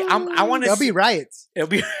 Honestly, I want to. There'll be riots. It'll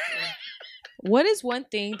be. What is one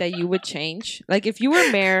thing that you would change? Like if you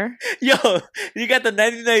were mayor. Yo, you got the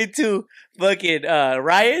 1992 fucking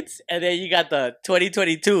riots, and then you got the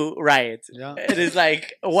 2022 riots. Yeah. And it's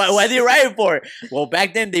like, what are they rioting for? Well,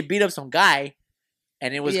 back then they beat up some guy,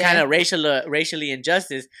 and it was kind of racially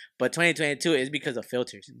injustice. But 2022 is because of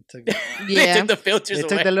filters. They took the filters They away.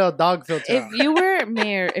 took the little dog filter. If you were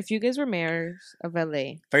mayor, if you guys were mayors of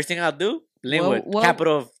LA, First thing I'll do, Linwood, what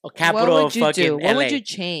capital of what would you fucking do? LA. What would you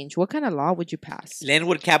change? What kind of law would you pass?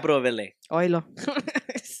 Linwood, capital of LA. Oilo.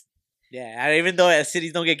 Yeah, even though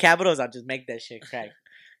cities don't get capitals, I'll just make that shit crack.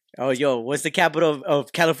 Oh, yo, what's the capital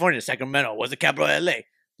of California? Sacramento. What's the capital of LA?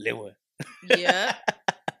 Linwood. Yeah.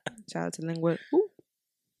 Shout out to Linwood. Ooh.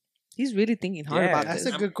 He's really thinking hard about That's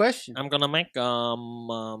this. a good question. I'm gonna make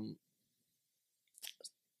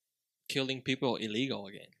killing people illegal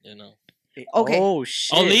again. You know. Okay. Oh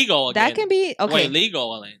shit. Oh, legal again. That can be okay. Wait, legal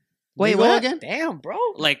again. Wait, Legal what? again? Damn, bro.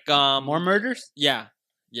 Like More murders? Yeah.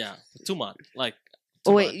 2 months. Like.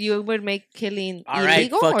 Oh, 2 wait, months. you would make killing All right,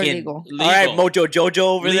 illegal or fucking. legal? All right, Legal. Mojo Jojo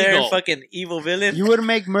over there, Legal. fucking evil villain. You would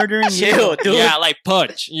make murdering Chill, legal. dude. Yeah, like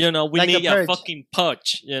purge. You know, we Like the need a Purge. fucking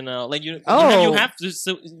purge. You know, like you. Oh. You have to.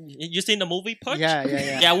 You seen the movie Purge? Yeah.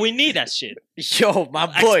 Yeah, we need that shit. Yo, my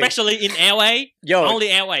boy. Especially in LA. Yo, Only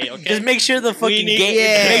LA. Okay. just make sure the fucking need- game.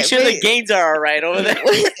 Yeah, make sure the wait. gains are all right over there.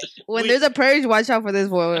 When We- there's a purge, watch out for this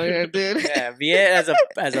boy, dude. Yeah, Viet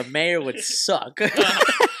as a mayor would suck.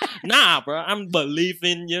 Nah, bro. I'm believing.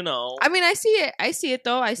 You know. I mean, I see it. I see it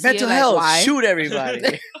though. I see Mental it. Like, health. why? Shoot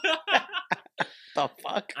everybody. The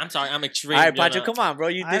fuck. I'm sorry. I'm extreme. All right, you Pancho, know. come on, bro.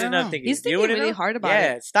 You I did don't enough know. thinking. He's You thinking wouldn't really know? hard about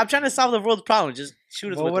yeah, it. stop trying to solve the world's problem. Just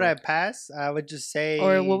shoot us What with would one. I pass? I would just say...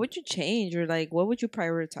 Or what would you change? Or like, what would you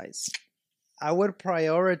prioritize? I would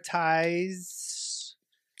prioritize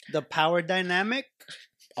the power dynamic.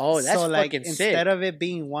 Oh, that's so, like, fucking instead sick. of it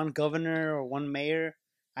being one governor or one mayor,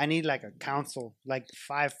 I need like a council, like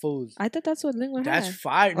 5 fools. I thought that's what Lingwood That's had.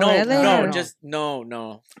 fire. Or No, LA, I no, don't know. just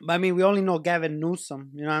no. But I mean, we only know Gavin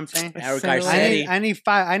Newsom. You know what I'm saying? Eric So- Garcetti.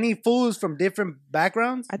 I need fools from different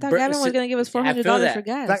backgrounds. I thought Br- Gavin was so- gonna give us I feel $400 that. for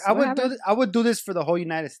gas. Like I What would do. happened? I would do this for the whole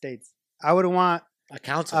United States. I would want A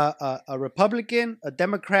council. a Republican, a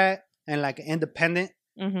Democrat, and like an independent.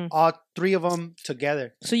 Mhm. All 3 of them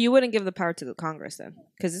together. So you wouldn't give the power to the Congress then,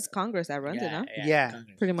 because it's Congress that runs it, no? Yeah.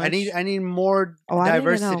 Pretty much. I need more Oh, I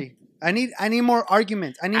didn't even know. diversity. I need more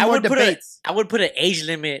arguments. I need I more would debates. I would put an age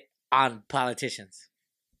limit on politicians.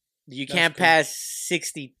 You That's can't cool. pass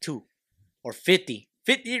 62 or 50.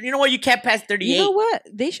 50. You know what? You can't pass 38. You know what?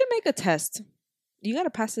 They should make a test. You gotta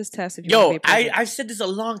pass this test if you want to Yo, be president. I said this a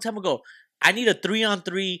long time ago. I need a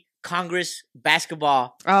 3-on-3 Congress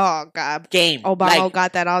basketball Oh God, game. Obama Like,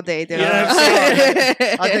 got that all day, dude. You know what I'm saying?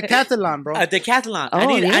 A decathlon, bro. a decathlon. Oh, I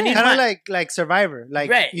need yeah. my, Kind of like Survivor.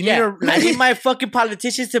 Like right, you yeah. need a. I need my fucking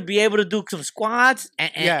politicians to be able to do some squats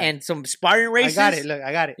and, Yeah. and some sparring I races. got it. Look,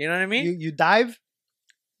 I got it. You know what I mean? You dive,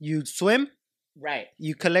 you swim, right,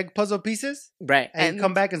 you collect puzzle pieces, right. and you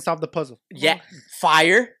come back and solve the puzzle. Yeah,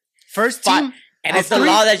 fire. First Fi- team. And Of it's the 3?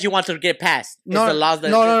 law that you want to get passed. It's No, the laws that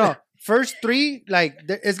no. First 3, like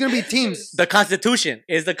it's gonna be teams. The Constitution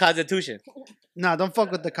is the Constitution. No, don't fuck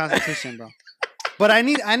with the Constitution, bro. But I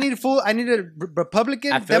need a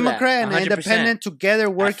Republican, I feel that, Democrat, and an 100%. independent together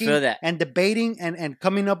working feel that. and debating and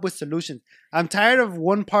coming up with solutions. I'm tired of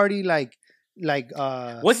one party like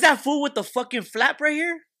What's that fool with the fucking flap right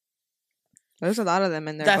here? There's a lot of them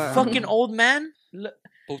in there. That but, fucking old man?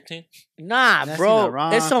 Putin. Nah, That's bro. the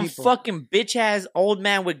wrong There's some people. fucking bitch ass old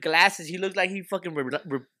man with glasses. He looks like he fucking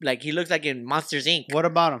like he looks like in Monsters Inc. what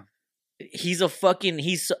about him? He's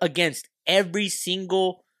against every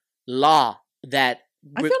single law that.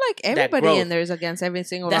 I feel like everybody growth. in there is against every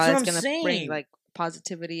single That's law what that's I'm gonna bring saying. like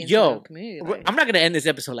positivity into Yo, the community. We're- Like, I'm not gonna end this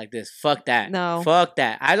episode like this. Fuck that. No. Fuck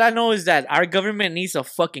that. All I know is that our government needs a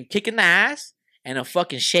fucking kick in the ass and a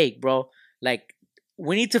fucking shake, bro. Like,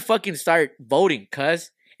 we need to fucking start voting, cuz.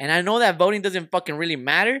 And I know that voting doesn't fucking really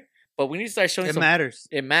matter, but we need to start showing It some. matters.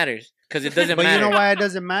 It matters because it doesn't But matter. you know why it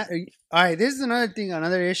doesn't matter? All right, this is another thing,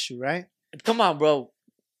 another issue, right? Come on, bro.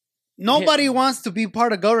 Nobody wants to be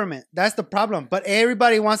part of government. That's the problem. But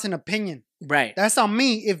everybody wants an opinion. Right. That's on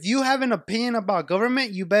me. If you have an opinion about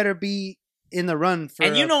government, you better be in the run for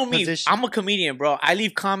And you a know me, position. I'm a comedian, bro. I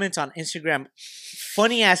leave comments on Instagram,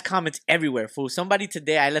 funny ass comments everywhere. Fool. Somebody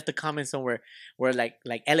today, I left a comment somewhere where like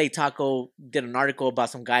LA Taco did an article about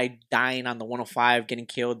some guy dying on the 105, getting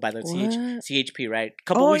killed by the What? CHP, right? A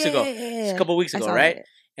couple weeks ago. Yeah. A couple weeks I ago, saw right? that.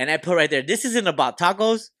 And I put right there, this isn't about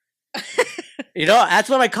tacos. You know, that's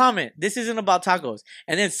what I comment. This isn't about tacos.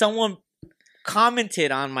 And then someone commented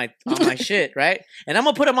on my shit, right? And I'm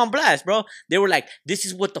gonna put them on blast, bro. They were like, "This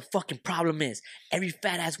is what the fucking problem is. Every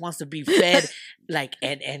fat ass wants to be fed, like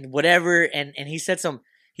and whatever." And he said some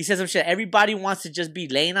shit. Everybody wants to just be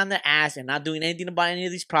laying on their ass and not doing anything about any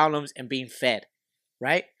of these problems and being fed,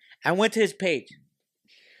 right? I went to his page.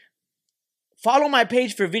 Follow my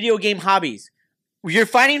page for video game hobbies. You're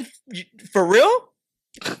fighting for real?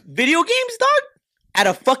 Video games, dog? At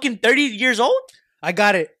a fucking 30 years old? I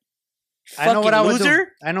got it. Fucking I know what I would do.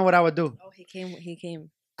 loser? I know what I would do. Oh, he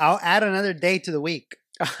came. I'll add another day to the week.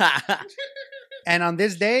 And on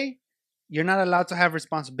this day, you're not allowed to have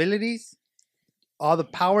responsibilities. All the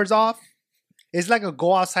power's off. It's like a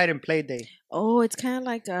go outside and play day. Oh, it's kind of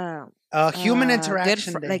like A human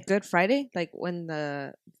interaction day. like Good Friday, like when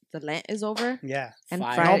the Lent is over yeah. and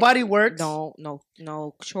Fire. Friday. Nobody works.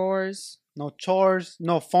 No chores. No chores.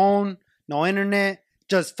 No phone. No internet.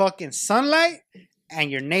 Just fucking sunlight and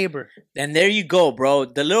your neighbor. And there you go, bro.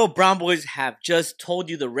 The little brown boys have just told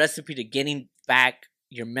you the recipe to getting back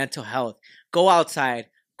your mental health. Go outside,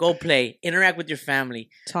 go play, interact with your family,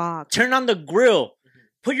 Talk. turn on the grill,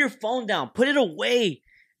 put your phone down, put it away,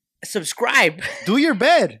 subscribe, Do your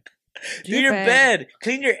bed. do your bed,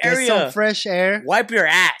 clean your Get some area, fresh air. wipe your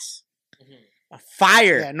ass.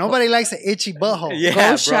 Fire. Yeah, nobody likes an itchy butthole. Yeah, Go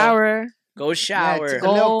bro. shower. Go Yeah, shower. take a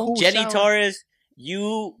little cool Jenny shower. Torres,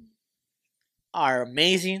 you are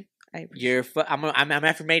amazing. I You're I'm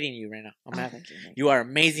affirmating you right now. thank you. You are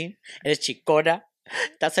amazing. Eres chicona.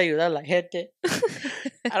 Estás ayudando a la gente.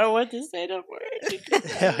 I don't want to say the word.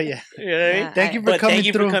 Hell yeah. You know what I mean? Yeah, Thank you for But coming thank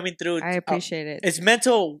you through. for coming through. I appreciate it. It's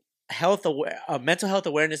mental health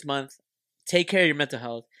awareness month. Take care of your mental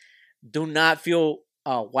health. Do not feel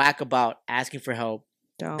whack about asking for help.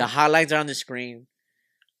 Don't. The hotlines are on the screen.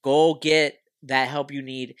 Go get that help you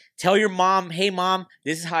need. Tell your mom, hey mom,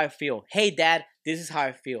 this is how I feel. Hey dad, this is how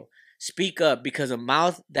I feel. Speak up, because a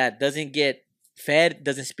mouth that doesn't get fed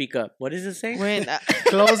doesn't speak up. What is it saying? When,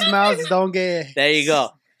 Closed mouths don't get. There you go.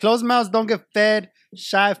 Closed mouths don't get fed.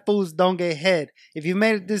 Shy fools don't get head. If you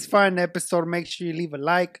made it this far in the episode, make sure you leave a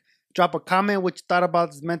like. Drop a comment what you thought about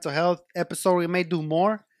this mental health episode. We may do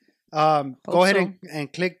more. Go ahead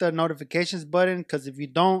and click the notifications button, because if you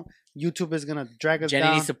don't, YouTube is gonna drag us Jenny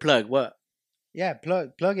down. needs to plug. What? Yeah, plug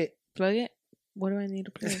it. plug it. What do I need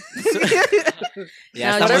to plug?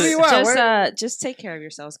 Yeah, No, whatever you want, just take care of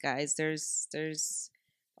yourselves, guys. There's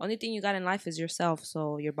only thing you got in life is yourself.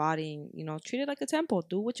 So your body, treat it like a temple.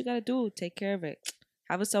 Do what you gotta do. Take care of it.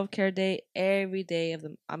 Have a self-care day every day of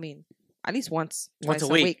the. I mean, at least once once a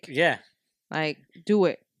twice week. Yeah. Like, do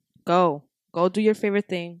it. Go do your favorite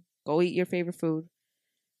thing. Go eat your favorite food.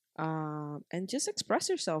 And just express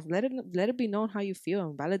yourself. Let it be known how you feel,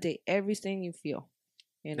 and validate everything you feel.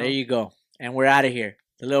 There you go. And we're out of here.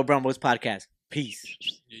 The Little Brown Boys Podcast. Peace.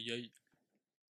 Yeah.